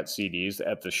Mouse Rat CDs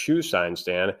at the shoe sign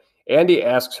stand, Andy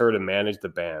asks her to manage the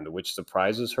band, which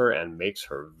surprises her and makes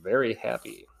her very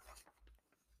happy.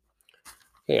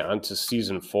 Okay, on to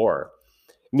season 4.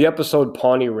 In the episode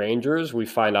Pawnee Rangers, we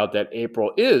find out that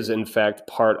April is, in fact,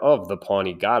 part of the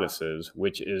Pawnee Goddesses,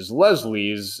 which is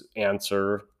Leslie's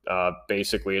answer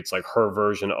Basically, it's like her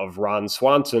version of Ron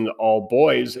Swanson, all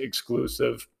boys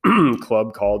exclusive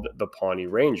club called the Pawnee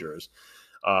Rangers.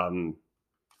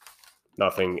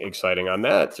 Nothing exciting on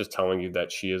that, just telling you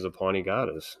that she is a Pawnee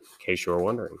goddess, in case you were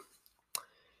wondering.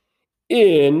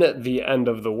 In The End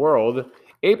of the World,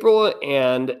 April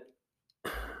and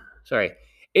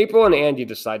Andy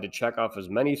decide to check off as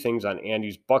many things on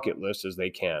Andy's bucket list as they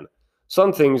can.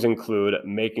 Some things include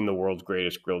making the world's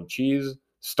greatest grilled cheese,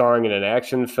 starring in an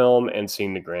action film, and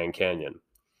seeing the Grand Canyon.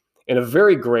 In a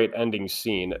very great ending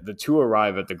scene, the two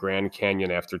arrive at the Grand Canyon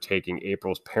after taking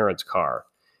April's parents' car.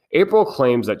 April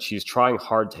claims that she's trying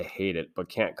hard to hate it, but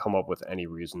can't come up with any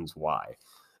reasons why.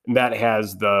 And that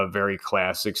has the very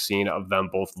classic scene of them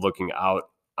both looking out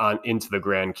into the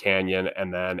Grand Canyon,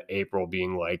 and then April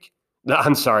being like,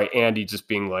 Andy just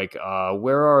being like,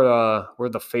 where are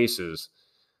the faces?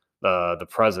 The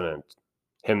president,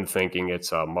 him thinking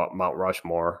it's Mount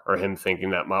Rushmore, or him thinking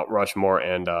that Mount Rushmore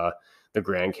and the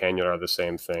Grand Canyon are the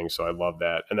same thing. So I love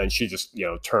that. And then she just,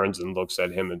 turns and looks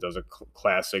at him and does a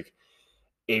classic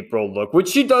April look, which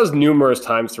she does numerous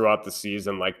times throughout the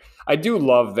season. Like, I do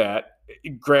love that.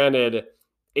 Granted,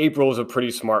 April is a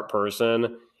pretty smart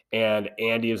person and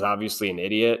Andy is obviously an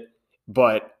idiot,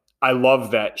 but I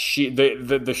love that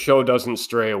the show doesn't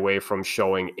stray away from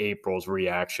showing April's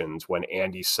reactions when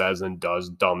Andy says and does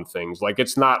dumb things. Like,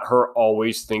 it's not her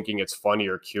always thinking it's funny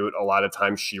or cute. A lot of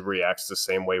times she reacts the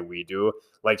same way we do,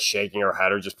 like shaking her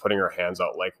head or just putting her hands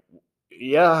out like,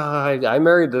 yeah, I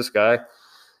married this guy.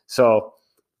 So,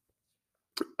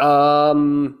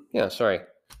 in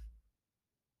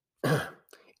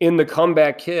The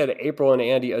Comeback Kid, April and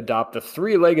Andy adopt a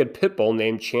 3-legged pit bull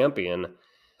named Champion.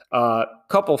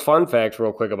 Couple fun facts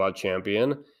real quick about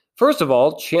Champion. First of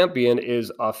all, Champion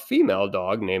is a female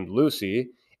dog named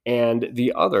Lucy. And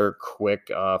the other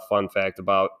quick fun fact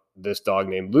about this dog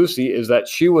named Lucy is that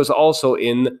she was also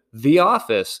in The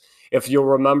Office. If you'll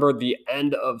remember the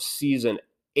end of season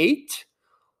 8,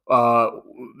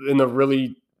 in the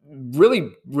really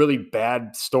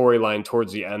bad storyline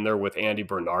towards the end there with Andy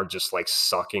Bernard just like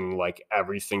sucking like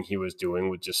everything he was doing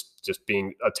with just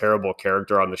being a terrible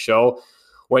character on the show.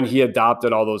 When he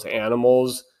adopted all those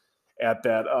animals at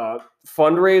that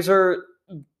fundraiser,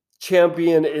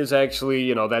 Champion is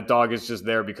actually, that dog is just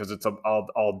there because it's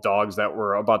all dogs that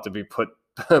were about to be put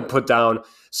down.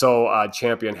 So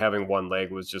Champion having one leg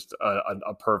was just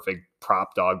a perfect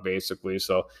prop dog, basically.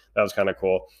 So that was kind of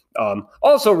cool.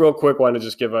 Also, real quick, want to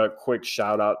just give a quick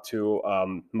shout out to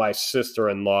my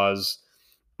sister-in-law's.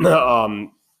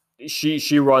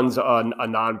 She runs a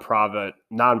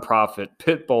nonprofit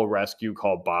pit bull rescue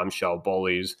called Bombshell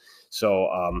Bullies.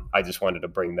 So I just wanted to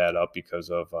bring that up because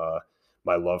of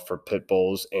my love for pit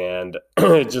bulls and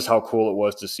just how cool it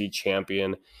was to see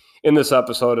Champion in this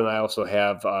episode. And I also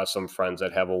have some friends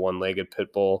that have a 1-legged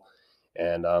pit bull,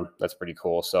 and that's pretty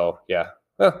cool. So yeah,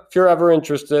 if you're ever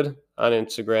interested, on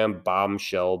Instagram,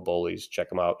 Bombshell Bullies, check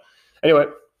them out. Anyway,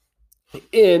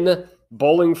 in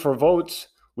Bowling for Votes,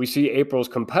 we see April's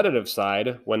competitive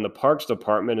side when the Parks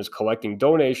Department is collecting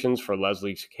donations for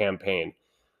Leslie's campaign.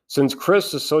 Since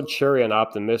Chris is so cheery and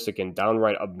optimistic and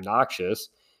downright obnoxious,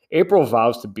 April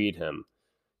vows to beat him.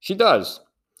 She does.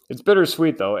 It's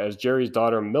bittersweet, though, as Jerry's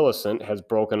daughter Millicent has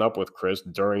broken up with Chris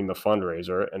during the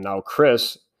fundraiser, and now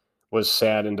Chris was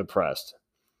sad and depressed.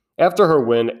 After her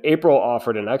win, April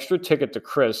offered an extra ticket to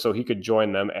Chris so he could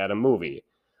join them at a movie.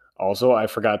 Also, I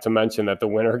forgot to mention that the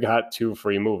winner got 2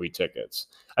 free movie tickets.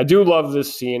 I do love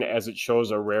this scene as it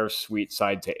shows a rare sweet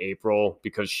side to April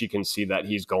because she can see that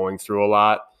he's going through a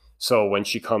lot. So when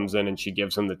she comes in and she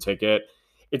gives him the ticket,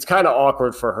 it's kind of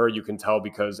awkward for her, you can tell,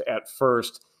 because at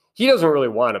first he doesn't really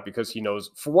want it because he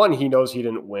knows he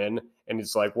didn't win. And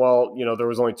it's like, well, there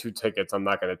was only 2 tickets. I'm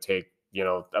not going to take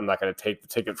the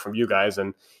ticket from you guys.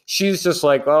 And she's just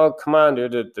like, oh, come on,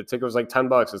 dude. The ticket was like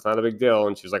 $10. It's not a big deal.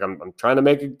 And she's like, I'm trying to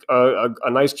make a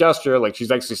nice gesture. Like,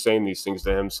 she's actually saying these things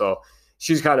to him. So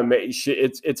she's kind of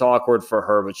it's awkward for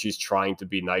her, but she's trying to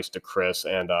be nice to Chris.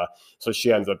 And so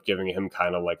she ends up giving him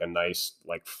kind of like a nice,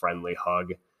 like friendly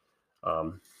hug.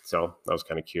 So that was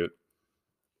kind of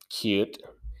cute.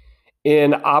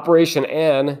 In Operation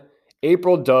Anne,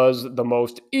 April does the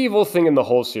most evil thing in the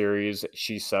whole series.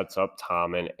 She sets up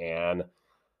Tom and Anne.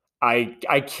 I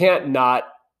can't not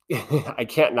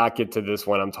get to this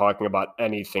when I'm talking about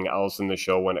anything else in the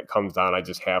show. When it comes down, I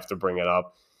just have to bring it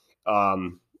up.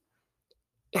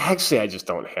 Actually, I just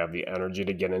don't have the energy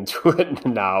to get into it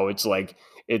now. It's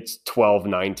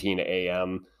 12:19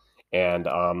 a.m. And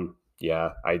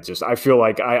yeah, I feel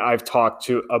like I've talked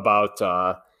about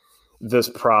this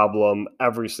problem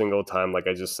every single time. Like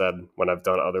I just said, when I've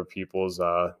done other people's,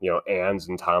 Anns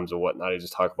and Toms and whatnot, I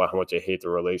just talk about how much I hate the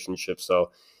relationship.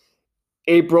 So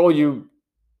April, you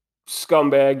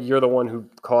scumbag, you're the one who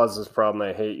caused this problem.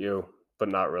 I hate you, but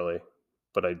not really.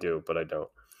 But I do, but I don't.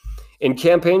 In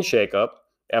campaign shakeup,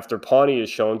 after Pawnee is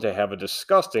shown to have a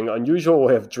disgusting, unusual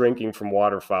way of drinking from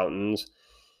water fountains,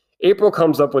 April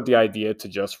comes up with the idea to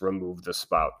just remove the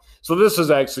spout. So this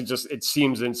is actually it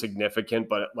seems insignificant,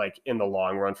 but like in the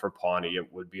long run for Pawnee,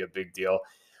 it would be a big deal.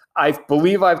 I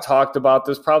believe I've talked about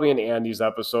this probably in Andy's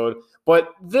episode, but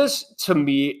this to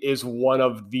me is one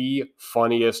of the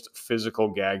funniest physical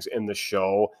gags in the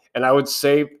show. And I would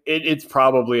say it's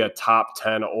probably a top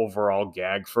 10 overall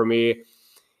gag for me.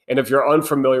 And if you're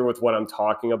unfamiliar with what I'm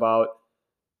talking about,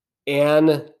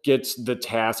 Anne gets the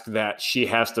task that she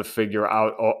has to figure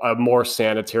out a more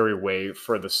sanitary way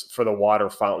for the water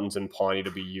fountains in Pawnee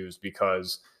to be used,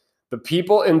 because the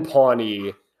people in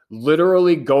Pawnee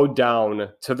literally go down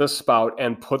to the spout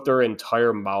and put their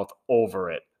entire mouth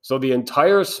over it. So the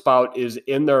entire spout is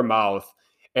in their mouth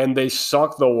and they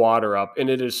suck the water up. And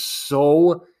it is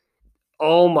so,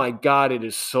 oh my God, it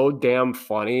is so damn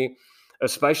funny,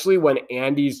 especially when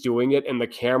Andy's doing it and the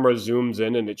camera zooms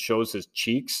in and it shows his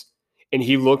cheeks and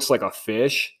he looks like a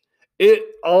fish.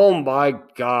 Oh my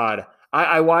God.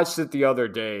 I watched it the other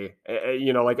day,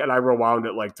 and I rewound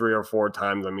it like 3 or 4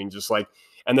 times. I mean, just like,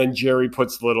 and then Jerry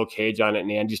puts the little cage on it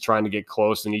and Andy's trying to get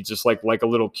close and he just like a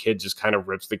little kid just kind of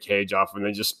rips the cage off and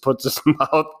then just puts his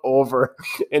mouth over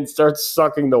and starts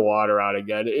sucking the water out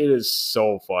again. It is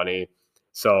so funny.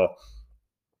 So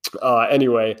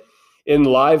anyway, in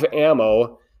live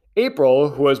ammo, April,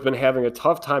 who has been having a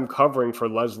tough time covering for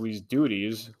Leslie's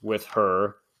duties with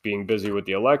her being busy with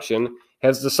the election,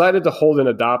 has decided to hold an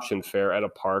adoption fair at a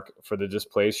park for the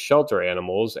displaced shelter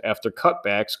animals after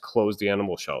cutbacks closed the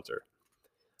animal shelter.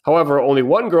 However, only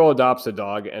one girl adopts a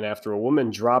dog, and after a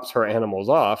woman drops her animals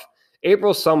off,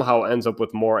 April somehow ends up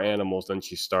with more animals than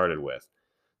she started with.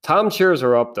 Tom cheers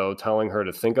her up, though, telling her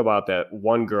to think about that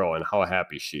one girl and how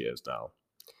happy she is now.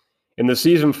 In the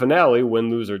season finale, Win,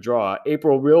 Lose, or Draw,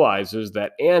 April realizes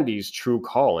that Andy's true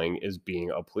calling is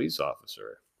being a police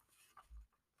officer.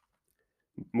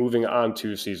 Moving on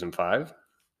to season 5.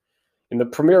 In the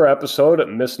premiere episode,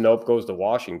 Miss Nope Goes to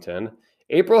Washington,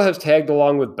 April has tagged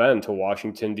along with Ben to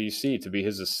Washington, D.C. to be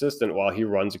his assistant while he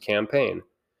runs a campaign.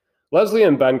 Leslie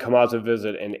and Ben come out to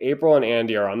visit, and April and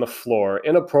Andy are on the floor,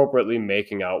 inappropriately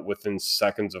making out within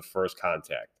seconds of first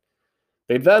contact.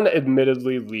 They then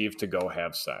admittedly leave to go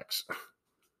have sex.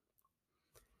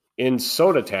 In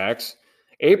Soda Tax,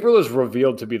 April is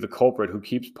revealed to be the culprit who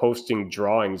keeps posting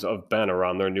drawings of Ben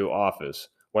around their new office.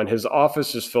 When his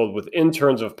office is filled with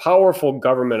interns of powerful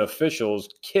government officials'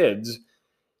 kids,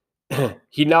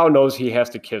 he now knows he has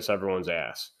to kiss everyone's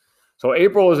ass. So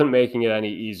April isn't making it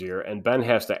any easier, and Ben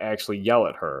has to actually yell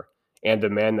at her and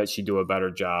demand that she do a better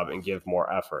job and give more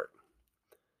effort.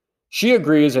 She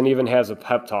agrees and even has a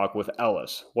pep talk with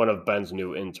Ellis, one of Ben's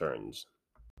new interns.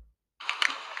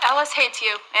 Ellis hates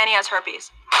you, and he has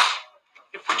herpes.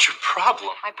 What's your problem?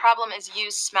 My problem is you,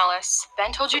 Smellis.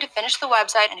 Ben told you to finish the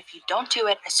website, and if you don't do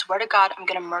it, I swear to God, I'm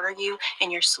gonna murder you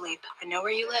in your sleep. I know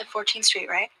where you live, 14th Street,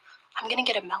 right? I'm gonna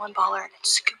get a melon baller and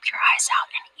scoop your eyes out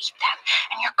and eat them.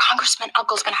 And your congressman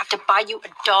uncle's gonna have to buy you a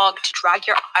dog to drag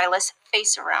your eyeless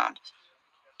face around. Do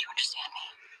you understand me?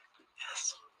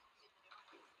 Yes.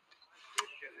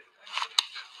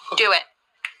 Do it.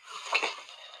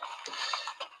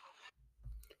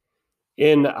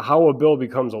 In How a Bill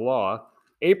Becomes a Law,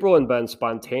 April and Ben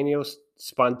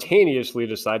spontaneously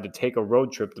decide to take a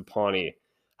road trip to Pawnee.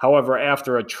 However,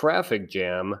 after a traffic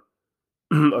jam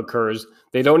occurs,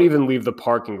 they don't even leave the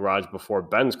parking garage before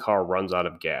Ben's car runs out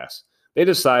of gas. They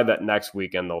decide that next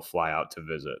weekend they'll fly out to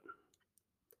visit.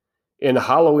 In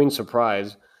Halloween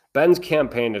Surprise, Ben's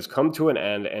campaign has come to an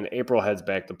end and April heads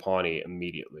back to Pawnee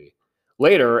immediately.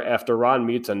 Later, after Ron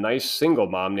meets a nice single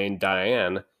mom named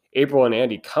Diane, April and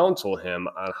Andy counsel him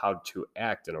on how to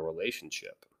act in a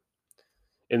relationship.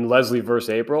 In Leslie vs.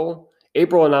 April,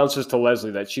 April announces to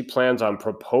Leslie that she plans on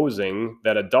proposing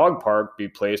that a dog park be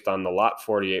placed on the Lot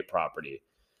 48 property.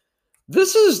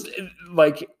 This is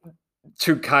like,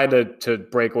 to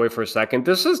break away for a second,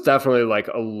 this is definitely like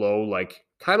a low, like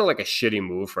kind of like a shitty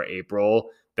move for April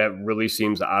that really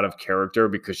seems out of character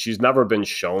because she's never been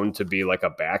shown to be like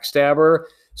a backstabber.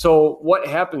 So what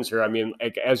happens here? I mean,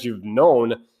 like, as you've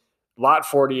known, Lot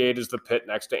 48 is the pit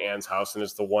next to Anne's house, and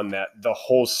it's the one that the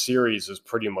whole series is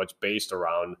pretty much based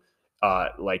around,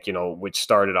 which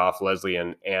started off Leslie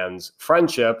and Anne's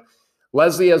friendship.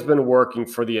 Leslie has been working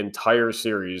for the entire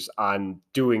series on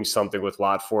doing something with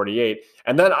Lot 48,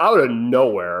 and then out of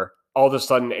nowhere, all of a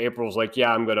sudden April's like,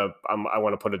 yeah, I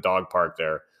want to put a dog park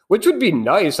there, which would be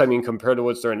nice. I mean, compared to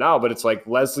what's there now, but it's like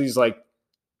Leslie's like,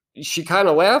 she kind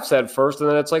of laughs at first, and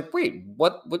then it's like, wait,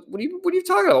 what are you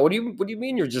talking about? What do you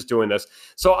mean you're just doing this?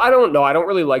 So I don't know. I don't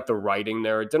really like the writing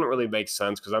there. It didn't really make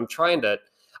sense because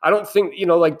I don't think,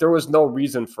 like there was no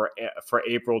reason for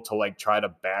April to like try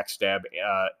to backstab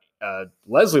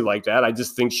Leslie like that. I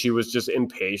just think she was just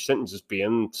impatient and just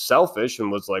being selfish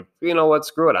and was like, you know what,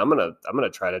 screw it. I'm gonna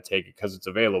try to take it because it's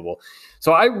available.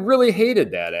 So I really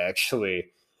hated that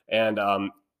actually. And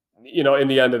in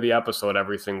the end of the episode,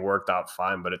 everything worked out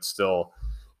fine, but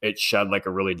it shed like a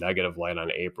really negative light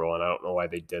on April, and I don't know why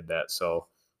they did that. So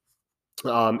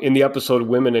in the episode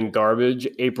Women in Garbage,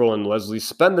 April and Leslie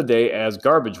spend the day as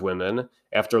garbage women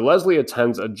after Leslie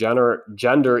attends a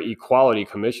gender equality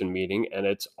commission meeting, and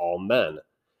it's all men.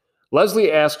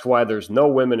 Leslie asks why there's no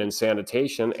women in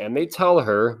sanitation, and they tell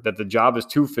her that the job is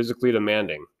too physically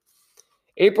demanding.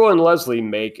 April and Leslie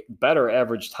make better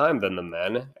average time than the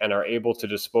men and are able to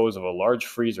dispose of a large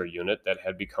freezer unit that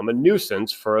had become a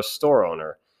nuisance for a store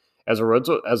owner. As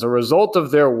a result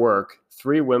of their work,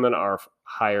 3 women are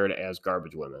hired as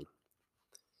garbage women.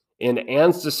 In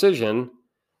Anne's decision,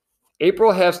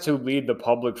 April has to lead the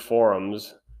public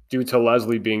forums due to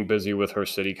Leslie being busy with her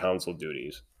city council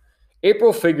duties.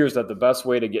 April figures that the best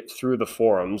way to get through the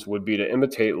forums would be to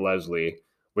imitate Leslie,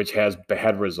 which has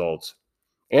bad results.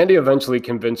 Andy eventually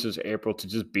convinces April to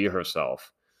just be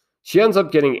herself. She ends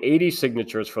up getting 80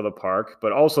 signatures for the park,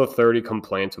 but also 30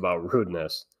 complaints about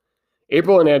rudeness.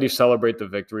 April and Andy celebrate the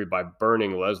victory by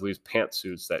burning Leslie's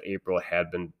pantsuits that April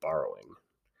had been borrowing.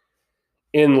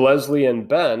 In Leslie and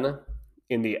Ben,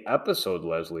 in the episode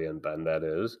Leslie and Ben, that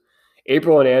is,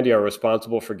 April and Andy are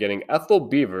responsible for getting Ethel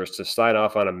Beavers to sign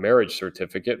off on a marriage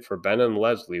certificate for Ben and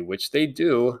Leslie, which they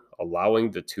do,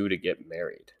 allowing the two to get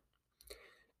married.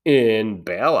 In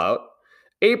Bailout,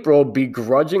 April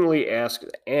begrudgingly asks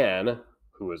Anne,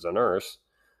 who is a nurse,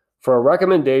 for a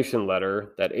recommendation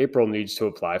letter that April needs to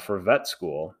apply for vet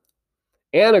school.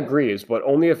 Anne agrees, but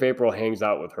only if April hangs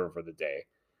out with her for the day.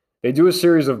 They do a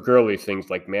series of girly things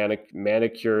like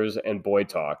manicures and boy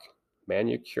talk.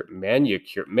 Manicures,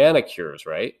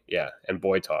 right? Yeah, and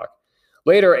boy talk.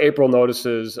 Later, April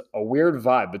notices a weird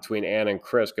vibe between Anne and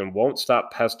Chris and won't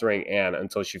stop pestering Anne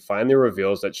until she finally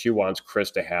reveals that she wants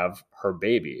Chris to have her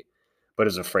baby, but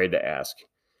is afraid to ask.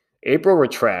 April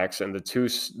retracts, and the two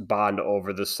bond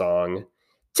over the song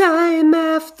Time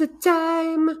After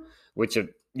Time, which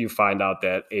you find out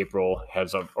that April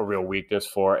has a real weakness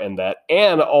for, and that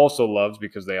Anne also loves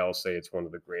because they all say it's one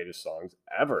of the greatest songs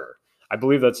ever. I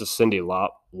believe that's a Cyndi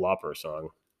Lauper song.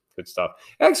 Good stuff.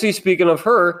 Actually, speaking of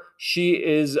her, she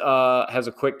has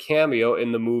a quick cameo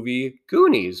in the movie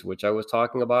Goonies, which I was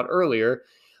talking about earlier,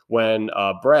 when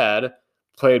Brad,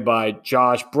 played by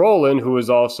Josh Brolin, who is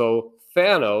also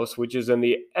Thanos, which is in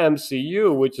the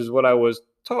MCU, which is what I was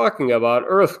talking about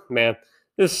earlier. Man,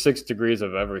 this 6 degrees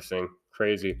of everything.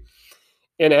 Crazy.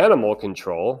 In Animal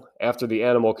Control, after the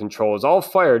animal control is all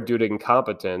fired due to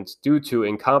incompetence,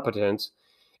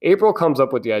 April comes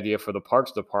up with the idea for the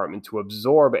Parks Department to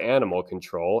absorb animal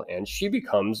control, and she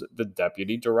becomes the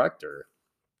deputy director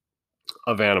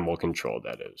of animal control,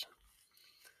 that is.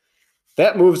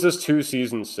 That moves us to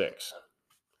season 6.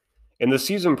 In the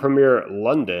season premiere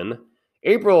London,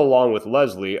 April along with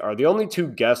Leslie are the only 2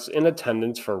 guests in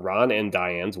attendance for Ron and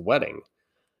Diane's wedding.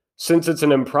 Since it's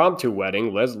an impromptu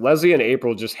wedding, Leslie and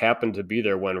April just happened to be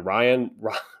there when Ron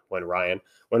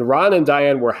and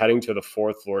Diane were heading to the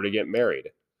 4th floor to get married.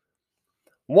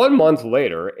 1 month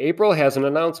later, April has an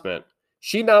announcement.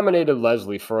 She nominated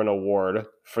Leslie for an award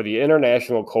for the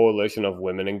International Coalition of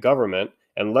Women in Government,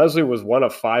 and Leslie was one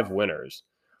of 5 winners.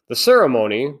 The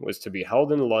ceremony was to be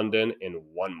held in London in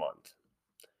 1 month.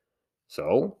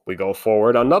 So we go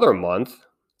forward another month,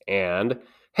 and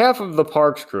half of the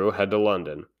parks crew head to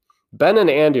London. Ben and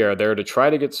Andy are there to try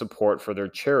to get support for their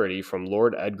charity from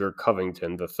Lord Edgar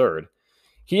Covington III.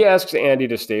 He asks Andy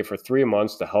to stay for 3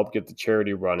 months to help get the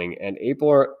charity running, and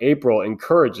April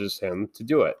encourages him to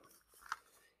do it.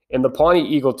 In the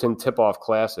Pawnee Eagleton Tip-Off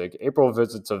Classic, April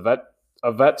visits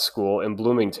a vet school in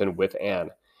Bloomington with Anne.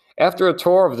 After a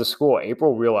tour of the school,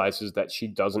 April realizes that she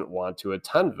doesn't want to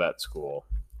attend vet school.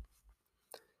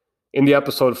 In the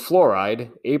episode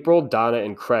Fluoride, April, Donna,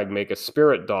 and Craig make a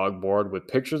spirit dog board with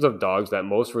pictures of dogs that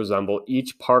most resemble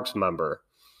each Parks member.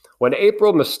 When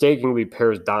April mistakenly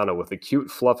pairs Donna with a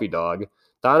cute fluffy dog,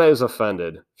 Donna is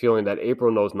offended, feeling that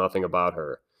April knows nothing about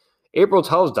her. April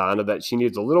tells Donna that she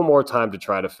needs a little more time to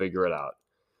try to figure it out.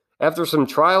 After some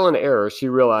trial and error, she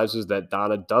realizes that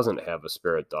Donna doesn't have a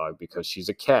spirit dog because she's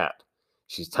a cat.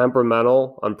 She's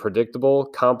temperamental, unpredictable,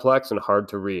 complex, and hard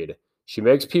to read. She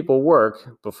makes people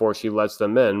work before she lets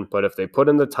them in, but if they put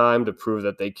in the time to prove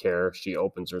that they care, she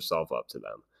opens herself up to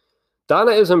them.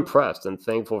 Donna is impressed and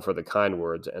thankful for the kind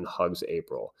words and hugs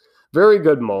April. Very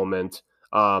good moment.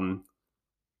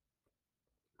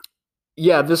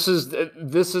 Yeah, this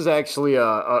is actually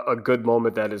a good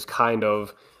moment that is kind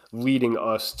of leading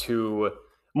us to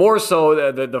more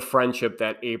so the friendship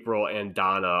that April and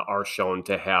Donna are shown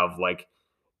to have, like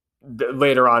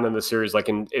later on in the series, like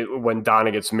when Donna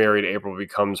gets married, April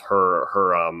becomes her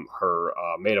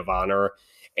maid of honor,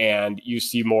 and you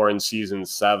see more in season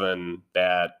 7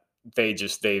 that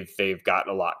they've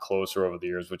gotten a lot closer over the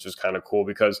years, which is kind of cool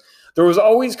because there was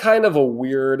always kind of a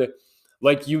weird,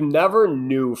 like you never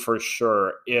knew for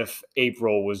sure if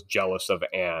April was jealous of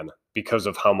Anne because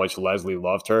of how much Leslie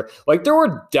loved her. Like there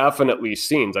were definitely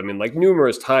scenes, I mean, like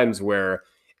numerous times where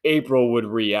April would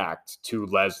react to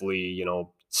Leslie,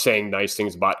 saying nice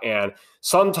things about Anne.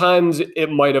 Sometimes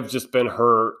it might have just been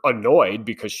her annoyed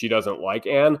because she doesn't like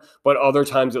Anne, but other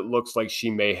times it looks like she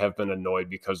may have been annoyed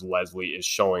because Leslie is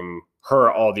showing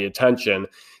her all the attention.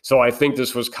 So I think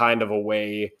this was kind of a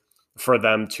way for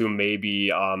them to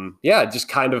maybe just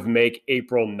kind of make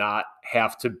April not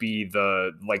have to be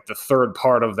the third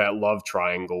part of that love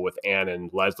triangle with Anne and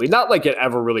Leslie. Not like it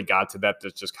ever really got to that.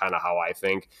 That's just kind of how I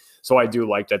think. So I do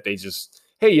like that they just,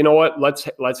 hey, you know what?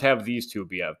 Let's have these two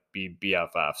be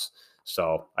BFFs.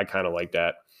 So I kind of like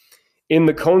that. In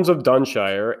the Cones of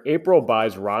Dunshire, April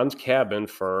buys Ron's cabin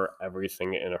for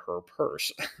everything in her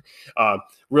purse.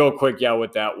 Real quick,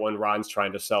 with that one, Ron's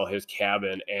trying to sell his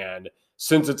cabin, and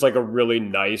since it's like a really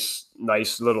nice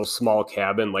little small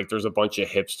cabin, like there's a bunch of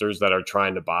hipsters that are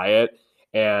trying to buy it,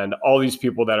 and all these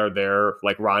people that are there,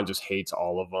 like Ron just hates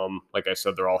all of them. Like I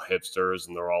said, they're all hipsters,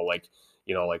 and they're all like,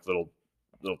 like little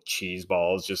cheese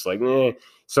balls, just like, eh.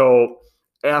 So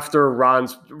after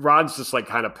Ron's just like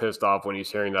kind of pissed off when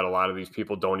he's hearing that a lot of these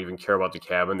people don't even care about the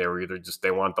cabin. They were either just,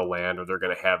 they want the land or they're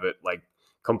going to have it like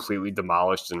completely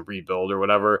demolished and rebuild or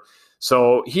whatever.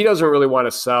 So he doesn't really want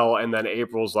to sell. And then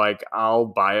April's like, I'll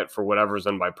buy it for whatever's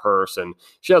in my purse. And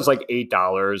she has like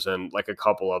 $8 and like a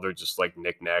couple other just like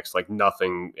knickknacks, like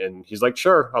nothing. And he's like,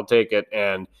 sure, I'll take it.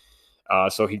 And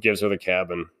so he gives her the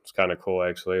cabin. It's kind of cool,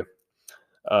 actually.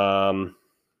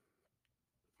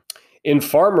 In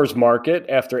Farmer's Market,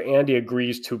 after Andy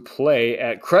agrees to play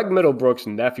at Craig Middlebrook's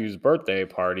nephew's birthday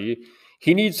party,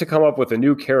 he needs to come up with a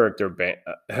new character,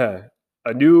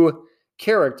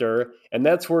 and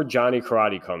that's where Johnny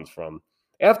Karate comes from.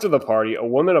 After the party, a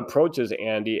woman approaches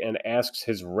Andy and asks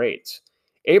his rates.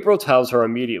 April tells her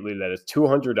immediately that it's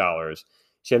 $200,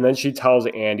 and then she tells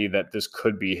Andy that this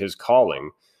could be his calling.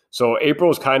 So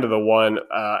April's kind of the one,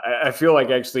 I feel like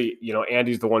actually,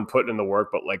 Andy's the one putting in the work,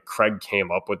 but like Craig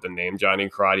came up with the name Johnny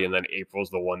Karate, and then April's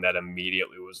the one that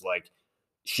immediately was like,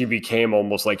 she became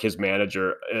almost like his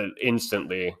manager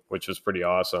instantly, which was pretty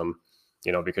awesome,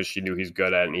 because she knew he's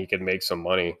good at it and he could make some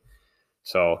money.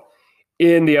 So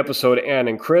in the episode Anne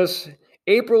and Chris,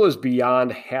 April is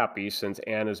beyond happy since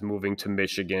Anne is moving to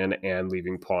Michigan and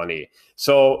leaving Pawnee.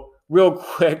 So real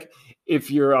quick,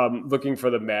 if you're looking for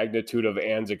the magnitude of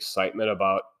Anne's excitement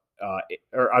about,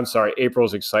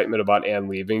 April's excitement about Anne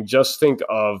leaving, just think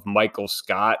of Michael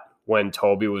Scott when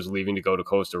Toby was leaving to go to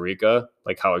Costa Rica,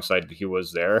 like how excited he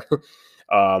was there.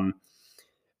 So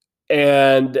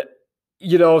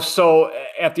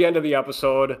at the end of the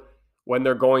episode, when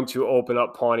they're going to open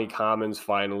up Pawnee Commons,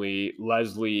 finally,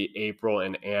 Leslie, April,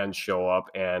 and Anne show up,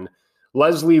 and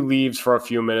Leslie leaves for a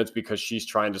few minutes because she's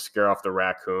trying to scare off the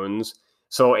raccoons.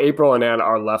 So April and Anne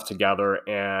are left together,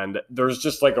 and there's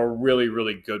just like a really,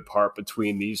 really good part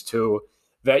between these two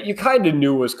that you kind of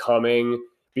knew was coming,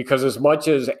 because as much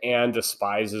as Anne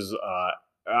despises,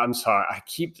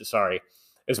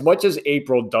 as much as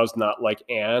April does not like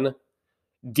Anne,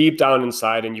 deep down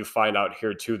inside, and you find out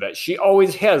here too, that she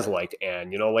always has liked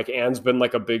Anne, like Anne's been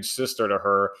like a big sister to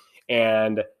her.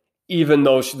 And even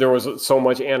though there was so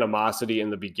much animosity in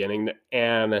the beginning,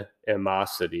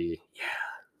 animosity,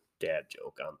 dad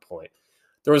joke on point.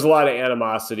 There was a lot of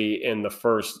animosity in the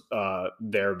first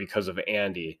there because of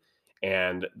Andy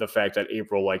and the fact that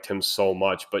April liked him so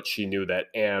much, but she knew that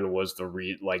Anne was the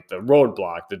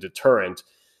roadblock, the deterrent.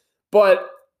 But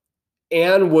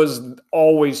Anne was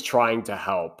always trying to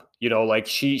help, like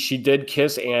she did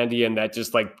kiss Andy, and that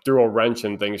just like threw a wrench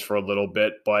in things for a little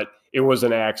bit, but it was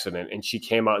an accident. And she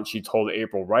came out and she told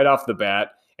April right off the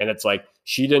bat. And it's like,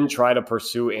 she didn't try to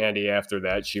pursue Andy after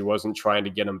that. She wasn't trying to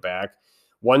get him back.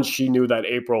 Once she knew that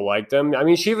April liked him, I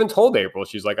mean, she even told April,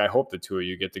 she's like, I hope the two of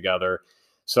you get together.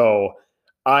 So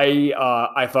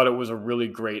I thought it was a really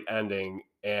great ending.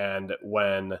 And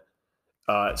when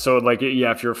So like,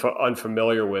 yeah, if you're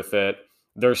unfamiliar with it,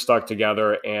 they're stuck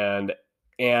together, and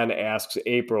Anne asks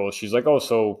April, she's like, oh,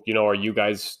 so, are you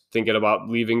guys thinking about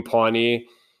leaving Pawnee?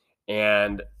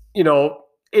 And, you know,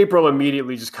 April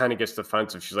immediately just kind of gets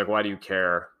defensive. She's like, why do you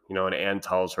care? And Anne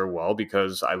tells her, well,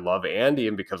 because I love Andy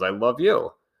and because I love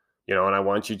you, and I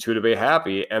want you two to be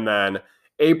happy. And then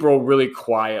April really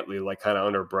quietly, like kind of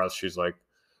under her breath, she's like,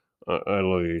 I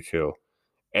love you too.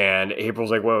 And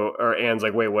April's like, whoa, or Anne's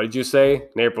like, wait, what did you say?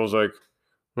 And April's like,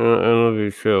 I love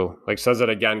you too. Like says it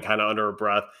again, kind of under her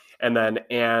breath. And then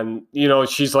Anne,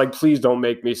 she's like, please don't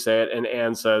make me say it. And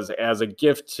Anne says,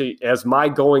 as my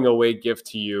going away gift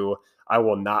to you, I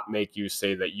will not make you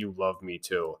say that you love me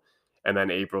too. And then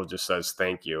April just says,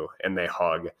 thank you. And they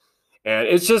hug. And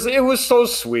it was so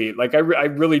sweet. Like, I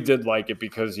really did like it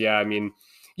because, yeah, I mean,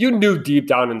 you knew deep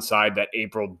down inside that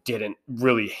April didn't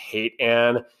really hate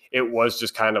Anne. It was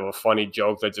just kind of a funny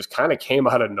joke that just kind of came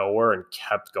out of nowhere and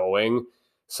kept going.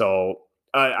 So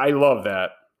I love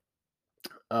that.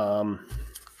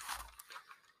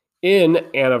 In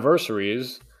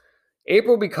Anniversaries,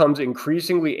 April becomes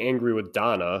increasingly angry with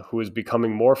Donna, who is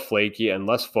becoming more flaky and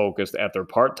less focused at their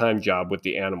part-time job with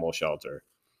the animal shelter.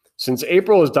 Since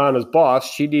April is Donna's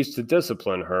boss, she needs to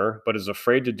discipline her, but is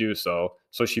afraid to do so,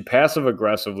 so she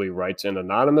passive-aggressively writes an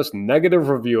anonymous negative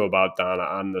review about Donna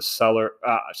on the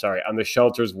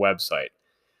shelter's website.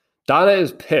 Donna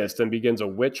is pissed and begins a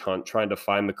witch hunt trying to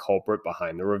find the culprit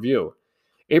behind the review.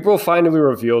 April finally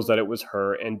reveals that it was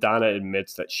her, and Donna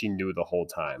admits that she knew the whole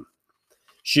time.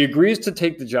 She agrees to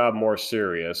take the job more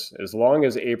serious as long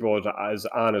as April is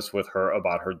honest with her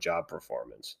about her job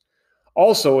performance.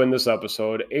 Also in this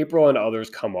episode, April and others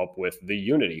come up with the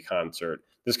Unity concert.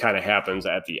 This kind of happens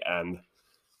at the end.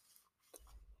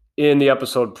 In the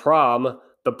episode Prom,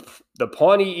 the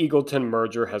Pawnee-Eagleton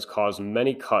merger has caused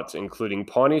many cuts, including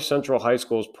Pawnee Central High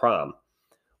School's prom.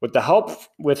 With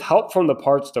help from the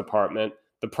parts department,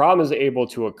 the prom is able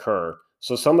to occur,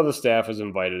 so some of the staff is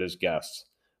invited as guests.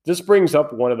 This brings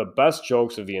up one of the best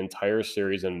jokes of the entire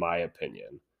series, in my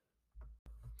opinion.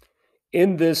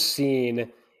 In this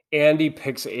scene, Andy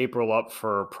picks April up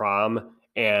for prom,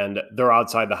 and they're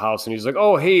outside the house, and he's like,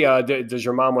 oh, hey, does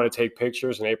your mom want to take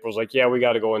pictures? And April's like, yeah, we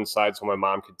got to go inside so my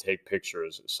mom can take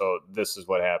pictures. So this is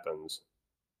what happens.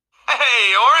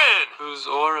 Hey, Oren! Who's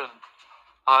Oren?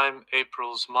 I'm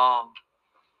April's mom.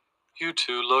 You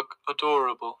two look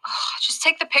adorable. Oh, just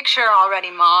take the picture already,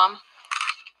 Mom.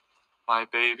 My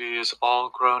baby is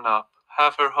all grown up.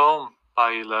 Have her home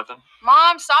by 11.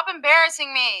 Mom, stop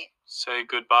embarrassing me. Say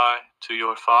goodbye to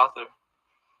your father.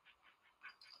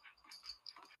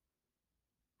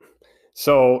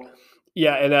 So,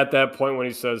 yeah, and at that point when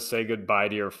he says, say goodbye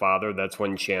to your father, that's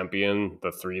when Champion,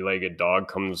 the three-legged dog,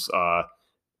 comes,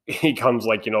 he comes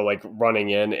like running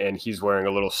in, and he's wearing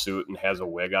a little suit and has a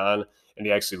wig on, and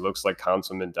he actually looks like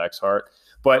Councilman Dexhart.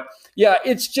 But yeah,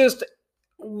 it's just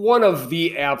one of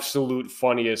the absolute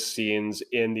funniest scenes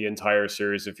in the entire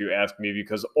series, if you ask me,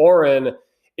 because Oren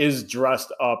is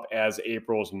dressed up as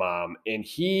April's mom, and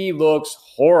he looks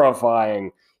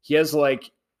horrifying. He has like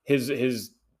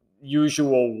his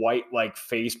usual white like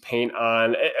face paint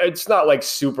on. It's not like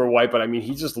super white, but I mean,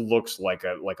 he just looks like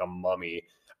a mummy.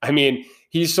 I mean,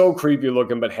 he's so creepy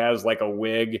looking, but has like a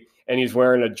wig, and he's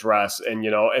wearing a dress, and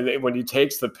and when he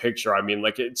takes the picture, I mean,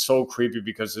 like, it's so creepy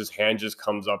because his hand just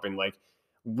comes up, and like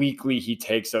weakly he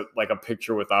takes a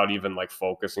picture without even like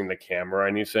focusing the camera or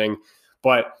anything.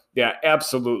 But yeah,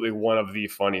 absolutely one of the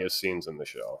funniest scenes in the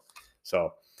show.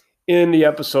 So in the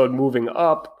episode Moving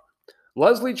Up,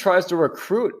 Leslie tries to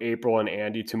recruit April and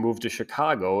Andy to move to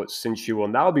Chicago since she will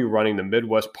now be running the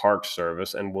Midwest Park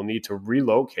Service and will need to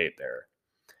relocate there.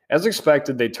 As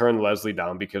expected, they turn Leslie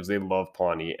down because they love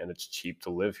Pawnee and it's cheap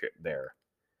to live there.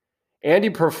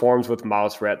 Andy performs with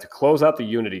Mouse Rat to close out the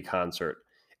Unity concert.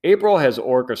 April has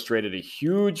orchestrated a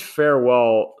huge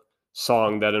farewell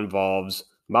song that involves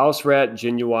Mouse Rat,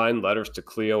 Genuine, Letters to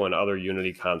Cleo, and other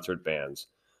Unity concert bands.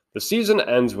 The season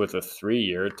ends with a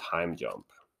 3-year time jump,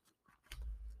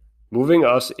 moving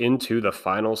us into the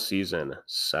final season,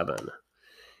 7.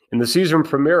 In the season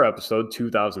premiere episode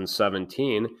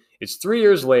 2017, it's 3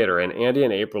 years later, and Andy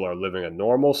and April are living a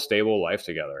normal, stable life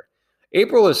together.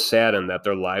 April is saddened that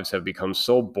their lives have become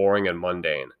so boring and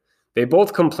mundane. They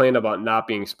both complain about not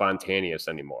being spontaneous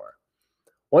anymore.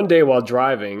 One day while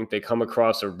driving, they come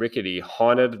across a rickety,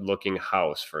 haunted-looking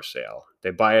house for sale.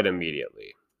 They buy it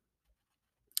immediately.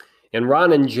 In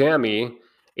Ron and Jammy,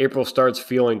 April starts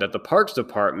feeling that the Parks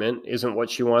Department isn't what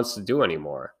she wants to do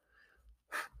anymore.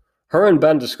 Her and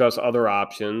Ben discuss other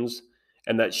options,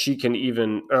 and that she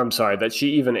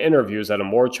even interviews at a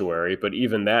mortuary, but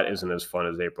even that isn't as fun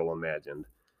as April imagined.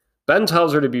 Ben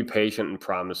tells her to be patient and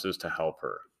promises to help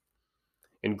her.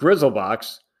 In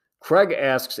Grizzlebox, Craig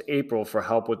asks April for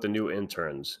help with the new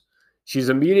interns. She's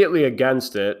immediately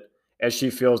against it as she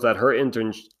feels that her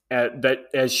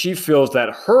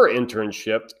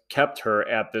internship kept her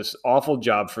at this awful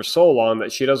job for so long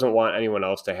that she doesn't want anyone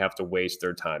else to have to waste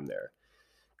their time there.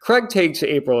 Craig takes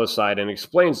April aside and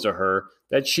explains to her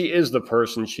that she is the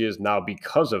person she is now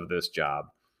because of this job.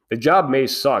 The job may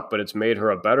suck, but it's made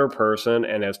her a better person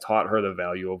and has taught her the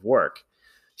value of work.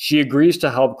 She agrees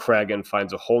to help Craig and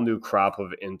finds a whole new crop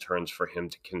of interns for him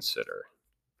to consider.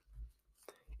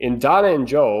 In Donna and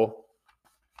Joe,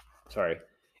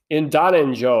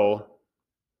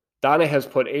 Donna has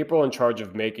put April in charge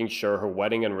of making sure her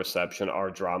wedding and reception are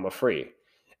drama-free.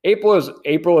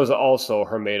 April is also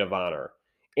her maid of honor.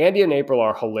 Andy and April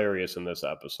are hilarious in this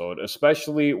episode,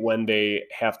 especially when they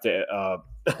have to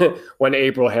when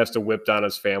April has to whip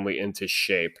Donna's family into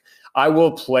shape. I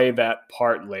will play that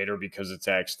part later because it's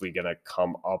actually going to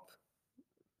come up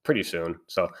pretty soon.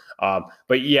 So,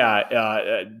 but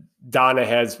yeah, Donna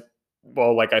has,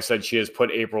 well, like I said, she has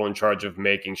put April in charge of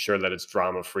making sure that it's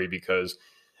drama-free, because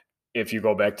if you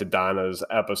go back to Donna's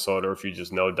episode, or if you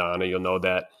just know Donna, you'll know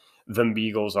that the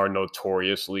Meagles are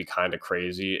notoriously kind of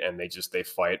crazy, and they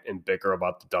fight and bicker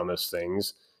about the dumbest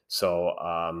things. So,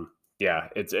 yeah,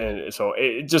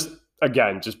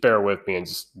 just bear with me and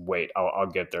just wait. I'll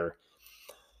get there.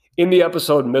 In the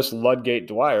episode, Miss Ludgate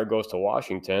Dwyer goes to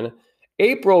Washington.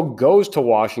 April goes to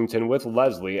Washington with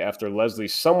Leslie after Leslie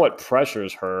somewhat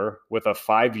pressures her with a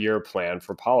 5-year plan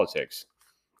for politics.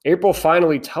 April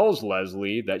finally tells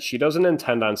Leslie that she doesn't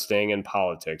intend on staying in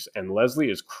politics, and Leslie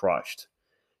is crushed.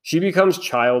 She becomes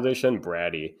childish and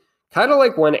bratty, kind of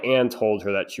like when Anne told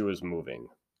her that she was moving.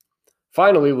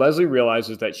 Finally, Leslie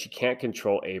realizes that she can't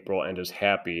control April and is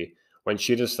happy when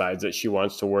she decides that she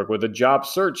wants to work with a job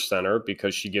search center,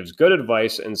 because she gives good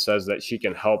advice and says that she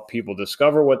can help people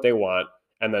discover what they want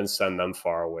and then send them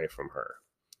far away from her.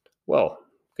 Well,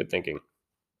 good thinking.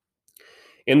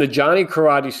 In the Johnny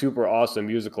Karate Super Awesome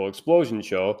musical explosion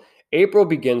show, April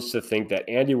begins to think that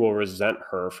Andy will resent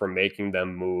her for making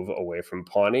them move away from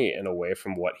Pawnee and away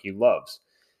from what he loves.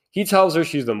 He tells her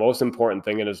she's the most important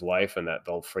thing in his life and that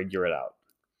they'll figure it out.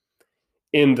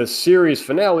 In the series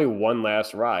finale, One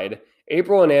Last Ride,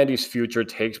 April and Andy's future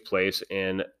takes place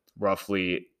in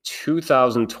roughly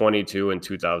 2022 and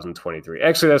 2023.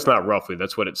 Actually, that's not roughly.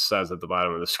 That's what it says at the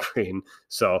bottom of the screen.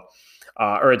 So,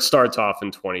 or it starts off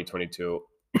in 2022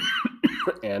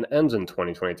 and ends in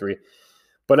 2023.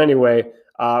 But anyway,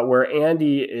 where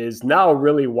Andy is now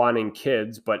really wanting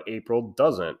kids, but April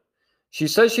doesn't. She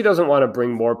says she doesn't want to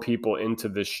bring more people into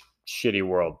this shitty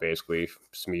world, basically.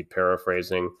 It's me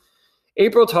paraphrasing.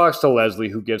 April talks to Leslie,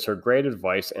 who gives her great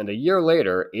advice, and a year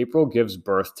later, April gives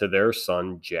birth to their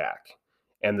son, Jack.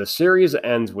 And the series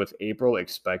ends with April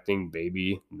expecting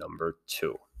baby number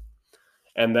 2.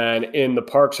 And then in the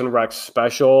Parks and Rec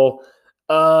special,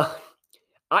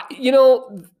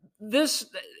 this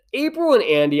April and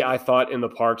Andy, I thought in the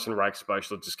Parks and Rec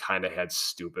special just kind of had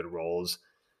stupid roles.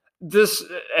 This,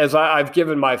 as I've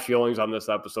given my feelings on this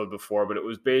episode before, but it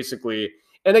was basically,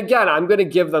 and again, I'm going to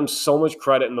give them so much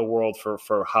credit in the world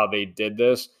for how they did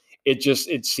this.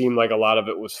 It seemed like a lot of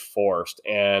it was forced.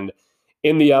 And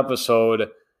in the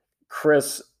episode,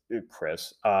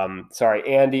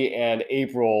 Andy and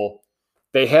April,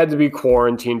 they had to be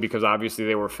quarantined because obviously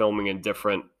they were filming in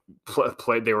different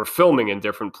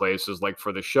places, like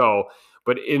for the show.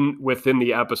 But within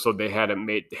the episode, they had to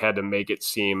make it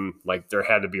seem like there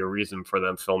had to be a reason for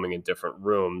them filming in different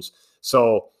rooms.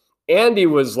 So Andy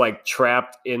was like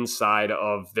trapped inside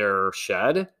of their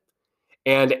shed,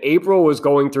 and April was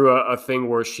going through a thing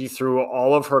where she threw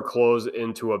all of her clothes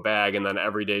into a bag, and then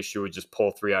every day she would just pull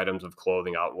 3 items of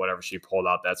clothing out. Whatever she pulled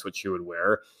out, that's what she would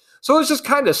wear. So it was just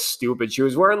kind of stupid. She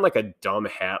was wearing like a dumb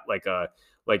hat,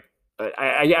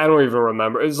 I don't even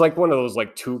remember. It was like one of those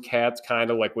like two cats, kind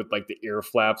of like with like the ear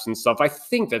flaps and stuff. I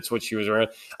think that's what she was wearing.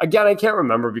 Again, I can't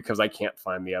remember because I can't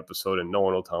find the episode and no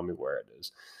one will tell me where it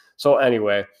is. So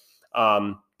anyway,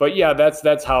 but yeah,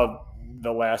 that's how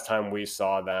the last time we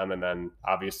saw them. And then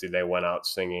obviously they went out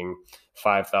singing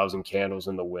 5,000 Candles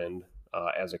in the Wind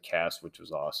as a cast, which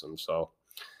was awesome. So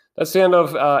that's the end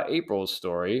of April's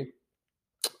story.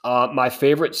 My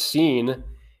favorite scene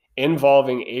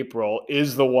involving April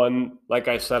is the one, like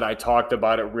I said, I talked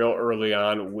about it real early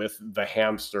on with the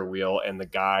hamster wheel and the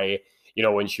guy,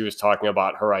 when she was talking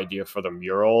about her idea for the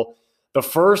mural. The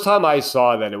first time I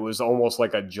saw that, it was almost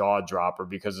like a jaw dropper,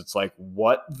 because it's like,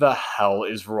 what the hell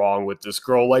is wrong with this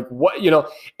girl? Like, what,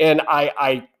 and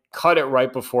I cut it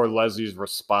right before Leslie's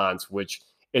response, which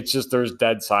it's just there's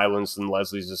dead silence, and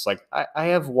Leslie's just like, I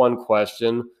have one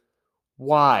question.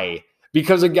 Why?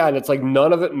 Because again, it's like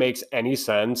none of it makes any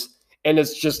sense. And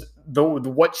it's just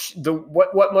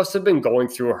what must have been going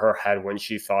through her head when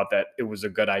she thought that it was a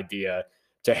good idea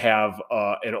to have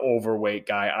an overweight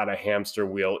guy on a hamster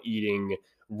wheel eating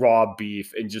raw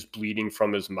beef and just bleeding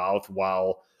from his mouth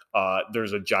while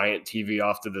there's a giant TV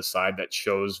off to the side that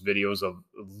shows videos of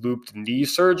looped knee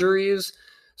surgeries.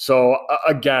 So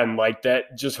again, like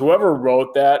that, just whoever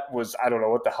wrote that was, I don't know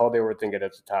what the hell they were thinking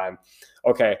at the time.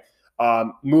 Okay,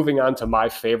 moving on to my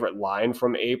favorite line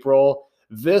from April.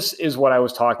 This is what I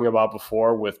was talking about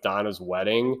before with Donna's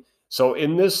wedding. So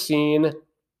in this scene,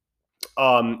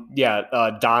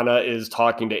 Donna is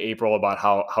talking to April about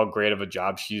how great of a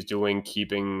job she's doing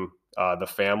keeping the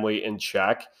family in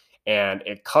check, and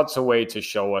it cuts away to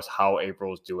show us how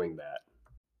April's doing that.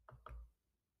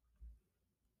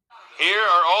 Here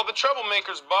are all the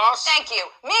troublemakers, boss. Thank you.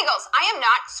 Migos, I am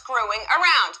not screwing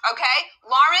around, okay?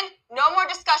 Lauren, no more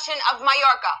discussion of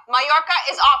Mallorca. Mallorca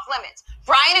is off limits.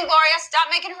 Brian and Gloria, stop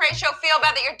making Horatio feel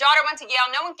bad that your daughter went to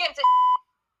Yale. No one gives a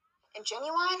And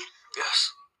Genuine,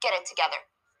 Yes. get it together.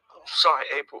 I'm sorry,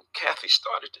 April. Kathy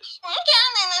started this.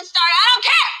 Let's start. I don't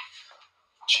care.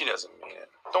 She doesn't mean it.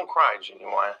 Don't cry,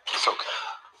 Genuine. It's okay.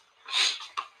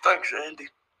 Thanks, Andy.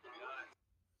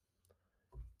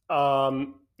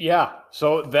 Yeah,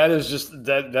 so that is just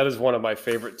that is one of my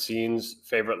favorite scenes,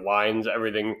 favorite lines,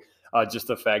 everything. Just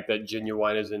the fact that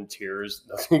Genuine is in tears.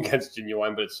 Nothing against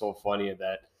Genuine, but it's so funny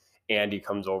that Andy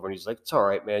comes over and he's like, "It's all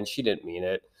right, man. She didn't mean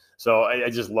it." So I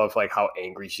just love like how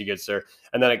angry she gets there,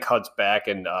 and then it cuts back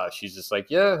and she's just like,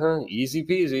 "Yeah, easy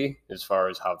peasy," as far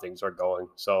as how things are going.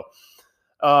 So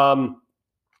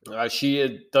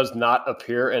she does not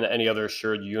appear in any other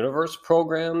Shared Universe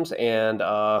programs, and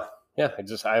I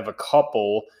have a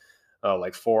couple,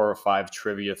 like 4 or 5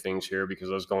 trivia things here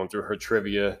because I was going through her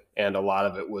trivia and a lot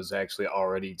of it was actually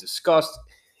already discussed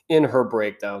in her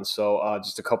breakdown. So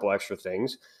just a couple extra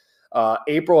things.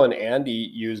 April and Andy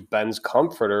use Ben's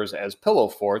comforters as pillow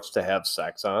forts to have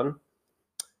sex on.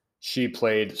 She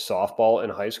played softball in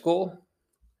high school.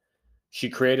 She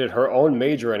created her own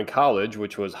major in college,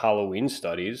 which was Halloween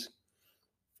studies.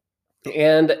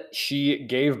 And she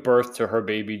gave birth to her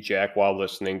baby Jack while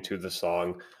listening to the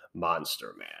song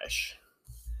Monster Mash.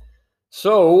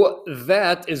 So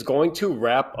that is going to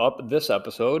wrap up this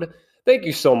episode. Thank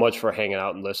you so much for hanging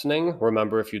out and listening.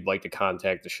 Remember, if you'd like to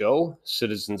contact the show,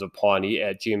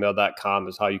 citizensofpawnee@gmail.com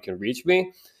is how you can reach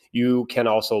me. You can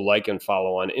also like and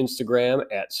follow on Instagram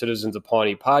at Citizens of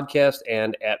Pawnee Podcast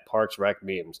and at Parks Rec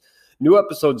Memes. New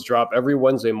episodes drop every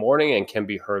Wednesday morning and can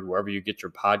be heard wherever you get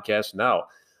your podcasts now.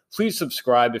 Please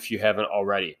subscribe if you haven't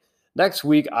already. Next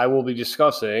week, I will be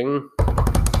discussing...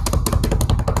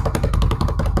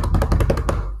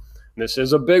 This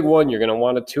is a big one. You're going to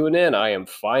want to tune in. I am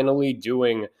finally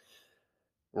doing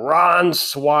Ron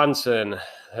Swanson.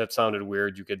 That sounded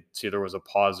weird. You could see there was a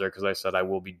pause there because I said I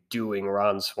will be doing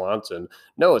Ron Swanson.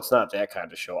 No, it's not that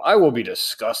kind of show. I will be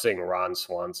discussing Ron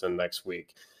Swanson next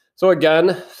week. So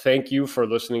again, thank you for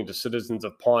listening to Citizens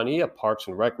of Pawnee, a Parks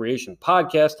and Recreation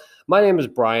podcast. My name is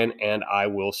Brian, and I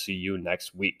will see you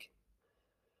next week.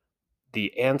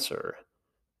 The answer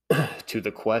to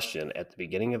the question at the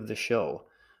beginning of the show,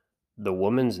 the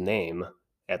woman's name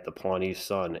at the Pawnee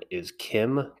Sun is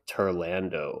Kim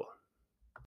Turlando.